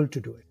possible to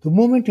do it. The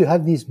moment you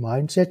have these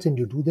mindsets and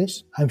you do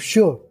this, I'm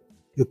sure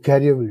your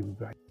career will be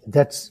bright.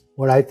 That's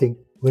what I think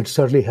will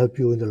certainly help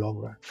you in the long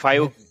run.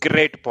 5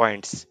 great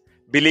points.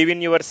 Believe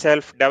in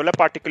yourself, develop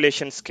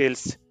articulation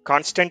skills,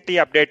 constantly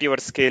update your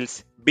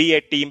skills, be a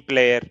team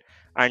player,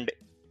 and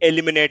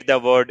eliminate the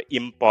word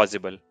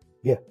impossible.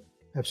 Yeah,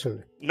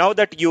 absolutely. Now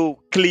that you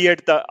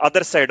cleared the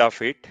other side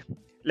of it,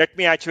 let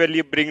me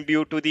actually bring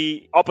you to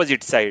the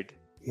opposite side.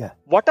 Yeah.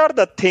 What are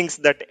the things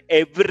that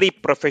every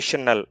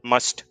professional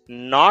must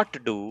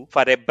not do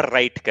for a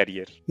bright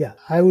career? Yeah,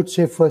 I would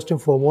say first and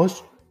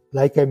foremost,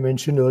 like I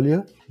mentioned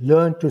earlier,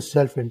 learn to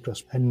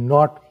self-introspect and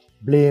not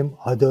blame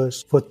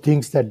others for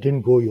things that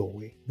didn't go your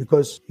way.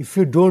 Because if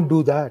you don't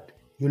do that,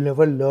 you'll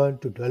never learn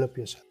to develop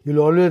yourself. You'll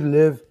always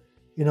live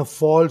in a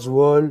false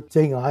world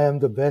saying, I am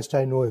the best,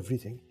 I know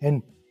everything.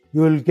 And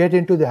you will get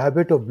into the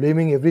habit of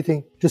blaming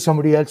everything to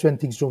somebody else when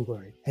things don't go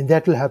right. And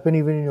that will happen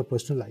even in your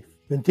personal life.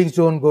 When things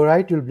don't go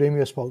right, you'll blame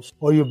your spouse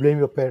or you blame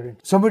your parent.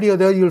 Somebody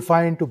other you'll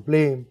find to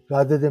blame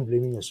rather than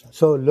blaming yourself.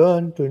 So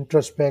learn to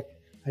introspect,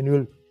 and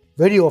you'll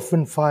very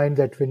often find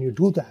that when you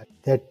do that,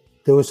 that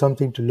there was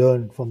something to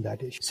learn from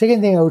that issue.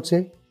 Second thing I would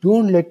say,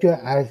 don't let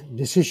your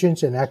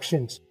decisions and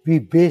actions be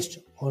based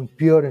on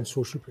peer and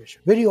social pressure.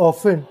 Very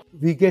often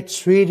we get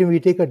swayed and we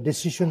take a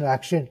decision or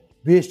action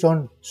based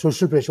on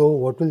social pressure. Oh,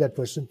 what will that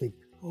person think?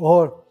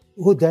 Or,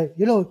 oh, that,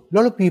 a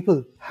lot of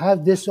people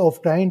have this of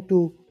trying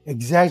to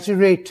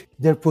exaggerate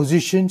their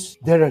positions,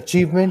 their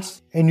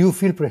achievements, and you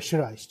feel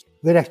pressurized,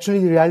 where actually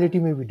the reality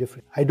may be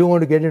different. I don't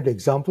want to get into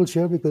examples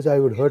here because I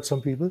would hurt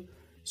some people.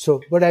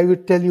 But I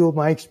would tell you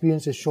my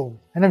experience has shown,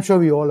 and I'm sure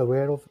we're all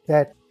aware of,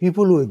 that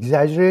people who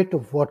exaggerate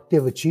of what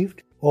they've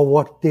achieved or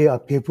what they are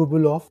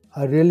capable of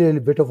are really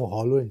a bit of a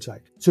hollow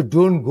inside. So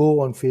don't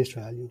go on face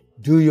value.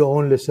 Do your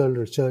own little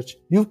research.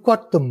 You've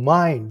got the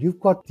mind. You've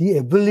got the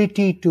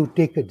ability to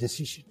take a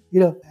decision.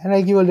 And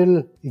I give a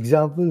little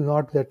example,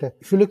 not that,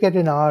 if you look at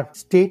in our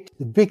state,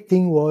 the big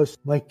thing was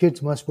my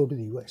kids must go to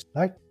the US,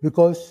 right?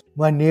 Because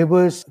my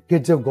neighbors'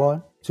 kids have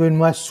gone. So in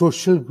my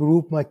social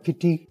group, my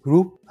kitty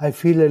group, I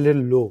feel a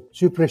little low.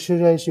 So you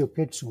pressurize your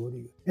kids to go to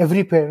you.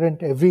 Every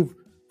parent, every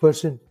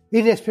person,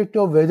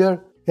 irrespective of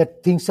whether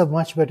that things are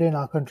much better in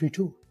our country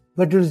too.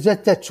 But it was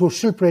just that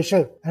social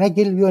pressure. And I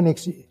give you an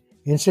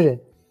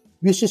incident.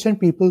 We used to send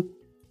people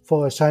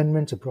for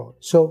assignments abroad.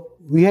 So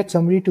we had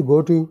somebody to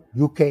go to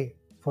UK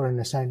for an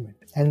assignment.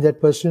 And that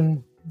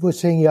person was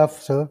saying, yeah,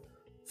 sir,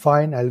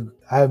 fine,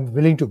 I'm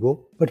willing to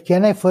go. But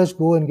can I first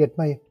go and get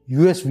my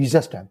US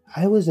visa stamp?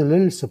 I was a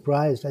little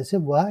surprised. I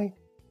said, why?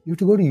 You have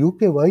to go to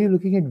UK. Why are you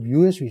looking at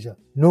US visa?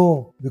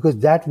 No, because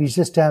that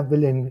visa stamp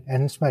will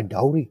enhance my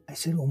dowry. I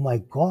said, oh my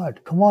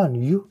God, come on,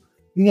 you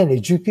being an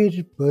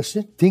educated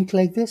person, think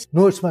like this?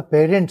 No, it's my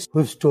parents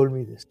who've told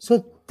me this.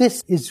 So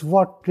this is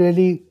what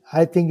really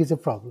I think is a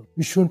problem.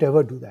 We shouldn't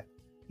ever do that.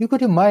 You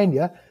got your mind,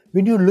 yeah?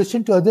 When you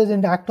listen to others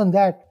and act on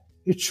that,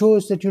 it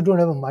shows that you don't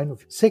have a mind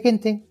of it.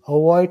 Second thing,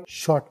 avoid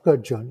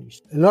shortcut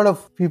journeys. A lot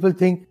of people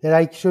think that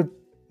I should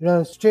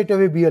straight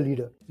away be a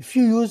leader. If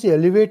you use the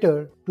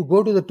elevator to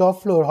go to the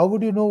top floor, how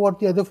would you know what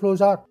the other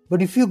floors are?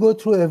 But if you go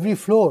through every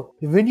floor,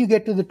 when you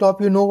get to the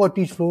top, you know what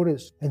each floor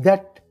is. And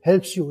that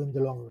helps you in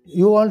the long run.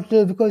 You want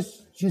to,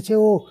 because you say,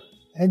 oh,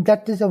 and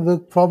that is a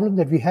problem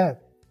that we have.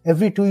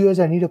 Every 2 years,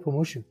 I need a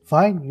promotion.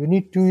 Fine, you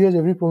need 2 years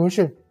every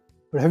promotion.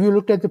 But have you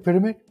looked at the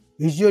pyramid?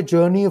 Is your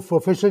journey, a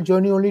professional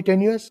journey, only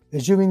 10 years?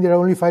 Assuming there are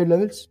only 5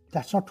 levels?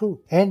 That's not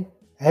true. And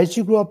as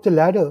you go up the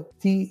ladder,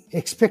 the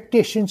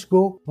expectations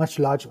go much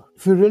larger.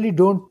 If you really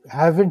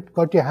haven't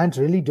got your hands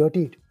really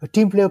dirty, a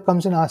team player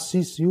comes and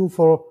asks you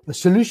for a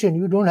solution,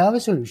 you don't have a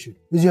solution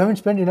because you haven't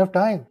spent enough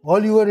time.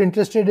 All you are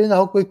interested in,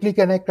 how quickly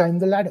can I climb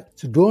the ladder?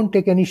 So don't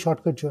take any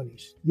shortcut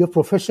journeys. Your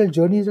professional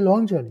journey is a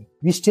long journey.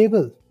 Be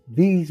stable.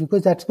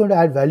 Because that's going to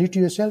add value to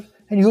yourself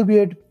and you'll be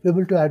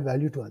able to add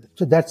value to others.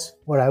 So that's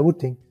what I would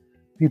think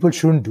people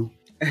shouldn't do.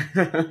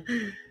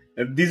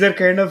 These are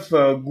kind of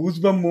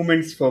goosebump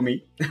moments for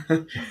me.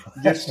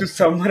 Just to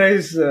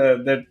summarize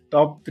the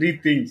top 3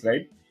 things,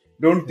 right?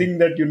 Don't think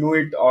that you know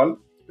it all.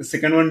 The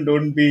second one,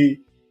 don't be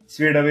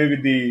swayed away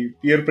with the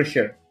peer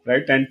pressure,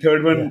 right? And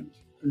third one,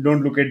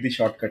 don't look at the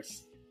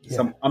shortcuts.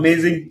 Some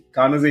amazing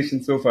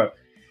conversation so far.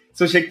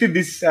 So Shakti,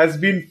 this has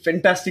been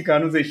fantastic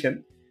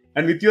conversation.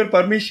 And with your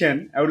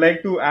permission, I would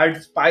like to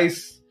add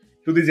spice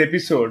to this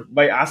episode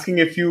by asking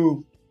a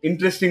few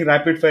interesting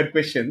rapid fire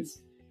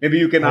questions. Maybe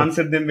you can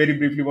answer them very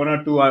briefly, 1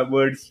 or 2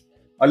 words,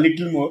 a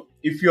little more,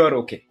 if you are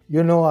okay.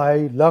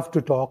 I love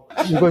to talk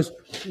because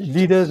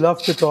leaders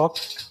love to talk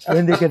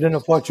when they get an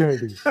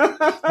opportunity.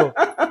 So,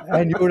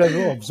 and you would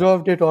have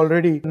observed it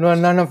already.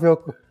 None of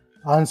your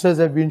answers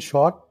have been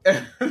short.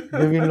 They've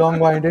been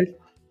long-winded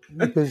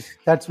because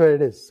that's where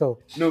it is. So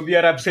no, we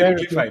are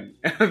absolutely fine.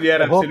 We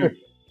are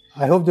absolutely.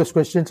 I hope those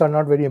questions are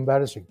not very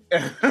embarrassing.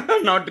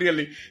 Not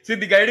really. See,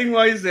 the guiding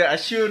voice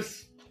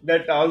assures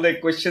that all the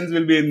questions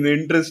will be in the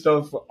interest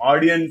of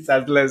audience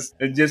as well as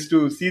just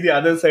to see the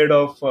other side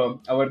of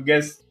our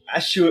guest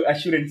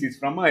assurances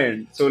from my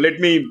end. So let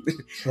me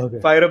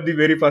fire up the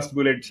very first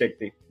bullet,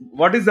 Shakti.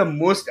 What is the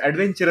most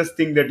adventurous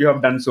thing that you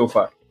have done so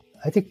far?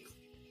 I think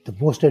the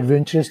most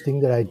adventurous thing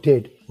that I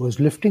did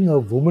was lifting a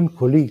woman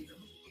colleague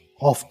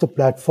off the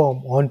platform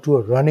onto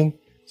a running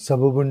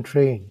suburban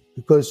train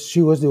because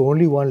she was the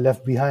only one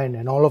left behind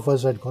and all of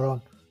us had got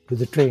on to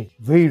the train.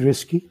 Very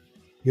risky.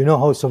 You know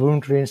how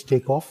suburban trains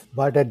take off.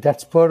 But at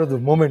that spur of the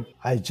moment,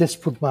 I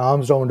just put my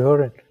arms around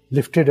her and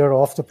lifted her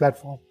off the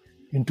platform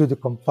into the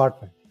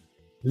compartment.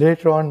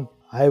 Later on,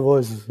 I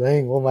was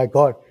saying, oh my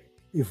God,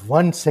 if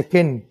 1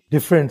 second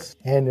difference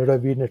and it would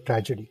have been a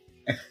tragedy.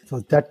 So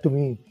that to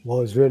me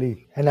was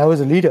really, and I was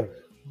a leader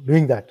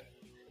doing that.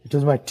 It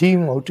was my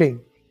team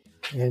outing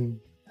and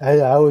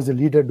I was the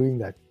leader doing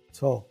that.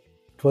 So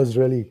it was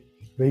really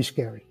very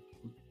scary.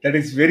 That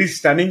is very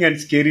stunning and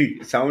scary.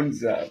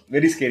 Sounds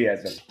very scary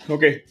as well.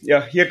 Okay,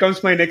 yeah, here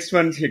comes my next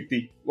one,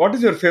 Shakti. What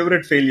is your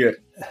favorite failure?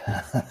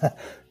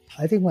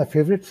 I think my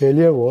favorite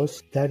failure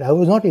was that I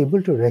was not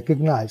able to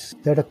recognize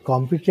that a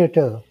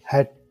competitor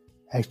had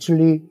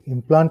actually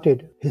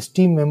implanted his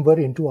team member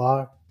into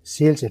our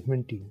sales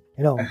admin team.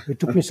 It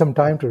took me some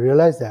time to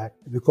realize that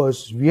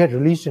because we had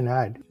released an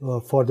ad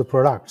for the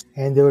products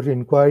and there were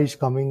inquiries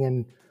coming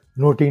and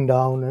noting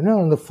down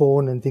on the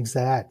phone and things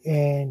like that.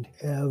 And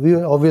we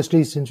were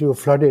obviously, since we were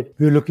flooded,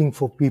 we were looking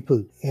for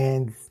people.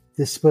 And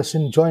this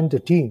person joined the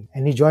team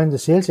and he joined the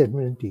sales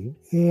admin team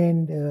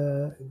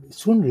and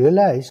soon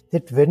realized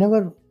that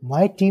whenever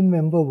my team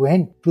member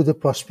went to the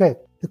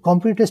prospect, the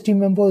competitor's team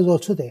member was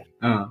also there.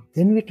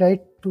 Then we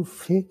tried to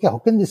figure, how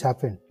can this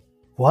happen?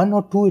 1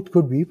 or 2 it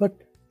could be, but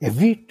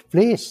every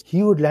place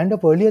he would land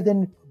up earlier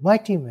than my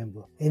team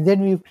member. And then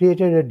we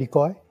created a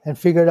decoy and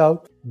figured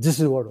out this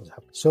is what was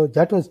happening. So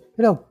that was,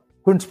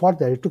 couldn't spot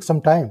that. It took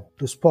some time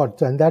to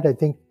spot. And that I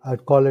think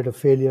I'd call it a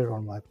failure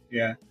on my part.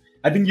 Yeah.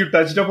 I think you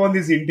touched upon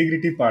this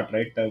integrity part,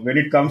 right? When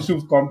it comes to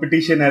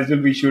competition as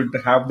well, we should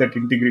have that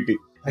integrity.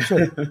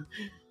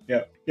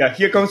 Yeah.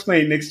 Here comes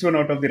my next one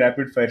out of the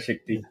rapid fire,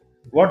 Shakti. Yeah.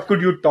 What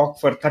could you talk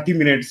for 30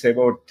 minutes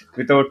about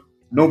without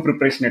no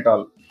preparation at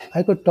all?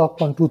 I could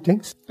talk on 2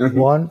 things.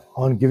 One,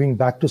 on giving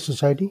back to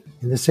society.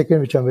 And the second,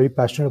 which I'm very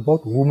passionate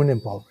about, women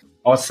empowerment.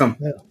 Awesome.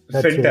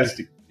 Yeah,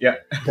 fantastic.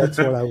 That's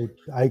what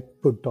I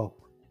could talk.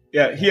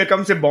 Yeah, here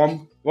comes a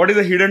bomb. What is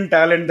a hidden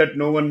talent that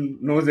no one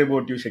knows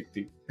about you,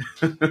 Shakti?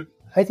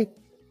 I think,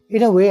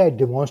 in a way, I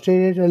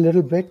demonstrated a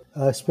little bit,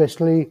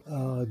 especially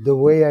the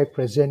way I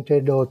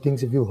presented or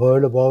things if you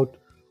heard about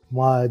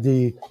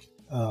the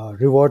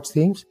rewards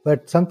things.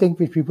 But something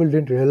which people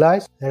didn't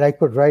realize that I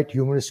could write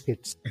humorous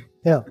skits.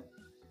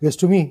 Because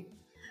to me,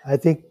 I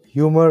think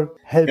humor Yeah.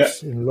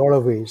 helps in a lot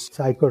of ways.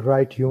 So I could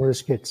write humorous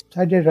skits.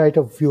 I did write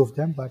a few of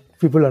them, but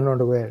people are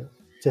not aware.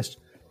 Just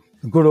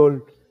the good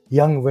old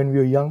young, when we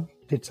were young,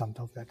 did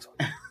something of that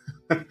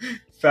sort.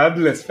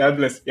 Fabulous,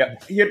 fabulous. Yeah.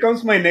 Here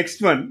comes my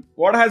next one.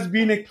 What has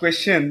been a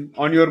question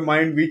on your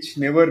mind which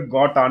never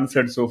got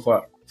answered so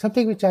far?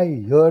 Something which I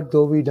heard,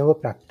 though we never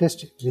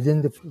practiced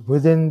within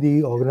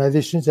the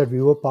organizations that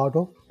we were part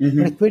of,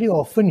 but I very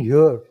often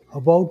hear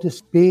about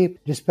this pay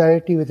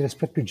disparity with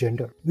respect to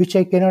gender, which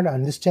I cannot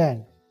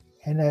understand,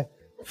 and I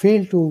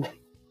fail to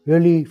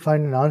really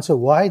find an answer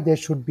why there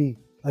should be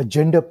a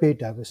gender pay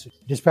diversity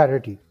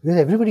disparity. Because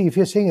everybody, if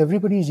you're saying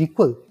everybody is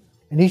equal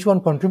and each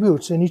one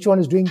contributes and each one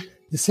is doing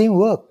the same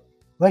work,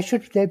 why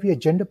should there be a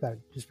gender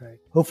disparity?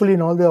 Hopefully,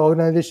 in all the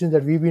organizations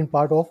that we've been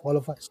part of, all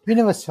of us, we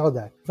never saw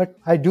that. But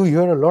I do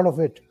hear a lot of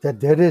it, that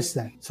there is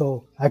that.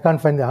 So I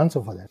can't find the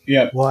answer for that.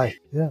 Yeah. Why?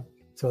 Yeah.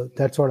 So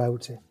that's what I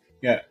would say.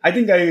 Yeah. I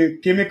think I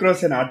came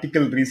across an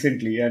article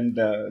recently, and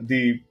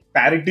the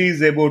parity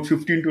is about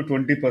 15 to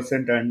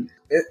 20%, and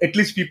at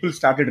least people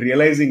started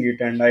realizing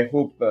it. And I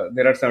hope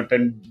there are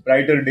certain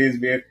brighter days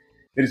where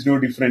there is no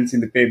difference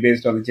in the pay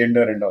based on the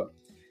gender and all.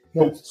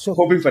 Yeah. So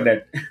Hoping for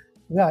that.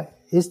 yeah,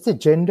 is the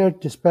gender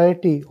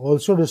disparity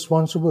also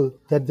responsible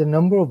that the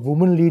number of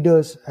women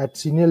leaders at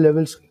senior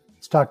levels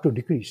start to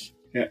decrease?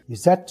 Yeah.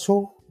 Is that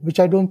so? Which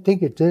I don't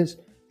think it is.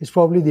 It's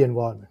probably the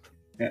environment.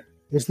 Yeah.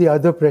 It's the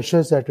other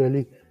pressures that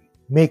really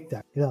make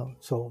that.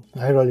 So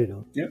I really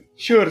don't. Yeah.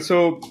 Sure.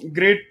 So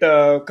great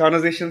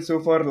conversation so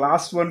far.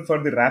 Last one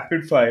for the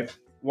rapid fire.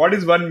 What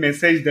is one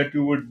message that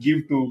you would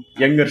give to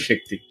younger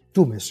Shakti?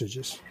 2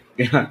 messages.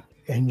 Yeah.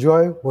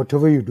 Enjoy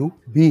whatever you do,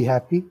 be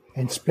happy,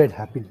 and spread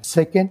happiness.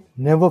 Second,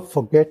 never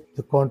forget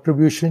the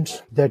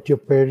contributions that your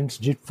parents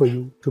did for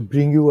you to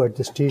bring you at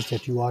the stage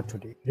that you are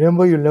today.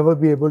 Remember, you'll never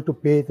be able to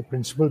pay the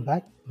principal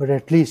back, but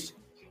at least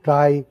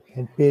try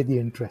and pay the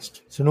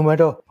interest. So no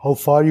matter how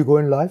far you go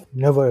in life,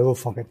 never ever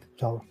forget.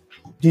 So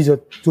these are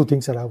 2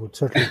 things that I would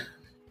certainly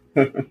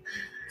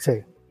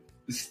say.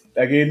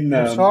 Again,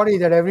 I'm sorry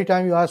that every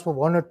time you ask for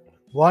one,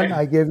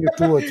 I gave you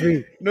 2 or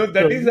 3. no,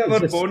 that So is it's our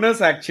just- bonus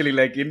actually.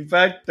 Like, in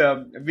fact,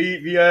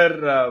 we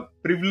are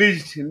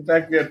privileged. In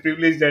fact, we are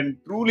privileged and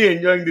truly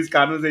enjoying this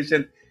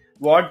conversation.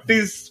 What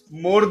is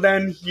more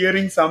than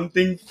hearing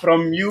something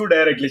from you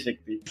directly,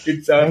 Shakti?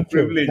 It's our Thank you,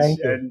 privilege. thank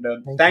you, And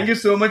thank thank you. you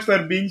so much for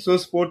being so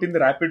sport in the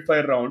rapid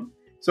fire round.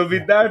 So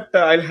with that,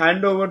 I'll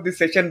hand over the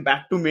session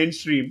back to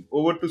mainstream.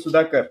 Over to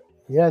Sudhakar.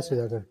 Yes,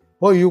 Sudhakar.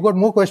 Oh, you got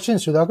more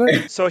questions,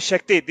 Sudhakar? So,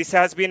 Shakti, this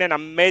has been an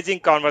amazing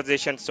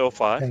conversation so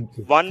far. Thank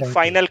you. One Thank you.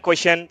 final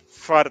question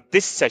for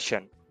this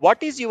session.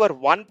 What is your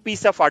one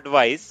piece of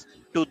advice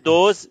to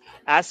those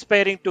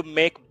aspiring to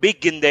make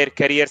big in their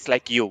careers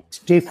like you?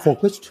 Stay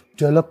focused,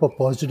 develop a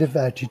positive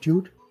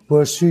attitude,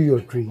 pursue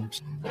your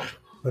dreams.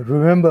 But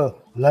remember,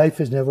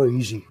 life is never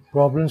easy.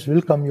 Problems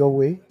will come your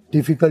way.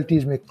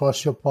 Difficulties may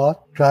cross your path.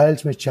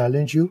 Trials may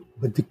challenge you.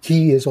 But the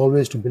key is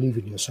always to believe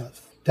in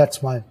yourself.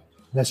 That's my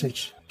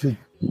message to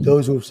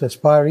those who's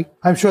aspiring.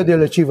 I'm sure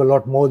they'll achieve a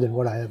lot more than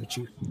what I have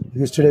achieved.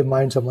 Because today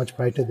minds are much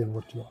brighter than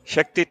what you are.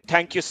 Shakti,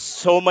 thank you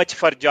so much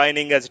for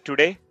joining us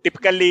today.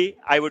 Typically,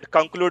 I would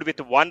conclude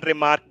with one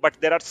remark, but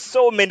there are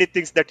so many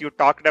things that you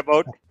talked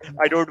about.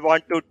 I don't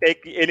want to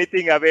take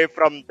anything away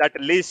from that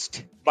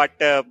list. But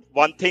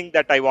one thing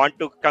that I want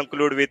to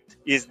conclude with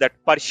is that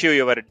pursue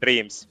your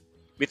dreams.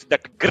 With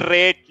that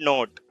great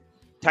note,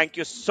 thank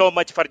you so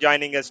much for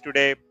joining us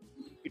today.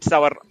 It's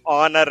our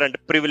honor and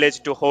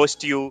privilege to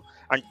host you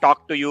and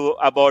talk to you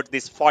about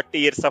this 40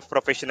 years of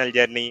professional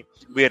journey.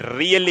 We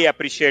really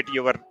appreciate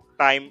your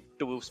time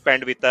to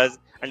spend with us,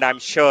 and I'm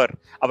sure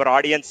our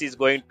audience is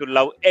going to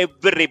love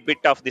every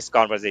bit of this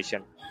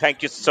conversation.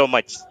 Thank you so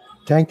much.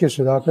 Thank you,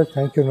 Sudhakar.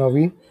 Thank you,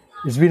 Naveen.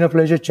 It's been a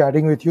pleasure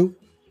chatting with you.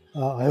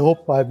 I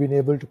hope I've been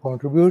able to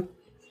contribute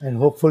and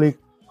hopefully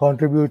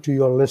contribute to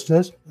your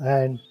listeners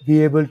and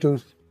be able to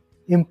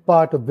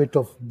impart a bit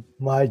of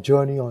my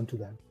journey onto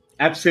them.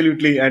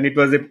 Absolutely. And it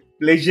was a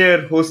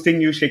pleasure hosting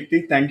you,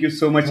 Shakti. Thank you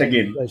so much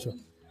again. Pleasure.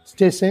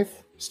 Stay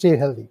safe, stay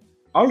healthy.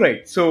 All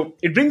right. So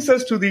it brings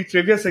us to the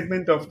trivia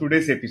segment of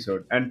today's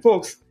episode. And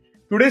folks,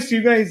 today's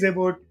trivia is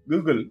about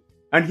Google.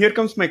 And here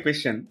comes my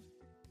question.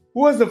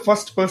 Who was the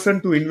first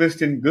person to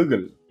invest in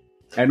Google?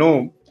 I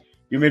know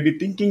you may be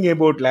thinking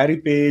about Larry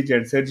Page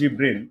and Sergey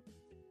Brin,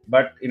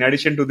 but in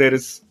addition to there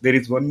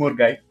is one more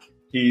guy.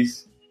 He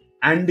is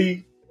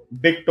Andy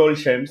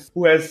Bechtolsheim,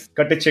 who has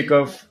cut a check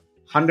of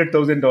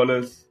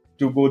 $100,000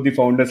 to both the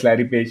founders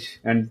Larry Page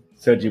and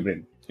Sergey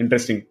Brin.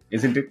 Interesting,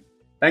 isn't it?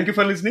 Thank you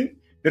for listening.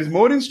 There is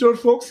more in store,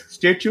 folks.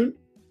 Stay tuned.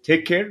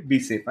 Take care. Be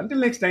safe. Until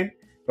next time.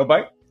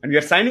 Bye-bye. And we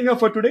are signing off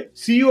for today.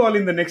 See you all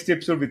in the next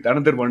episode with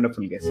another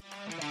wonderful guest.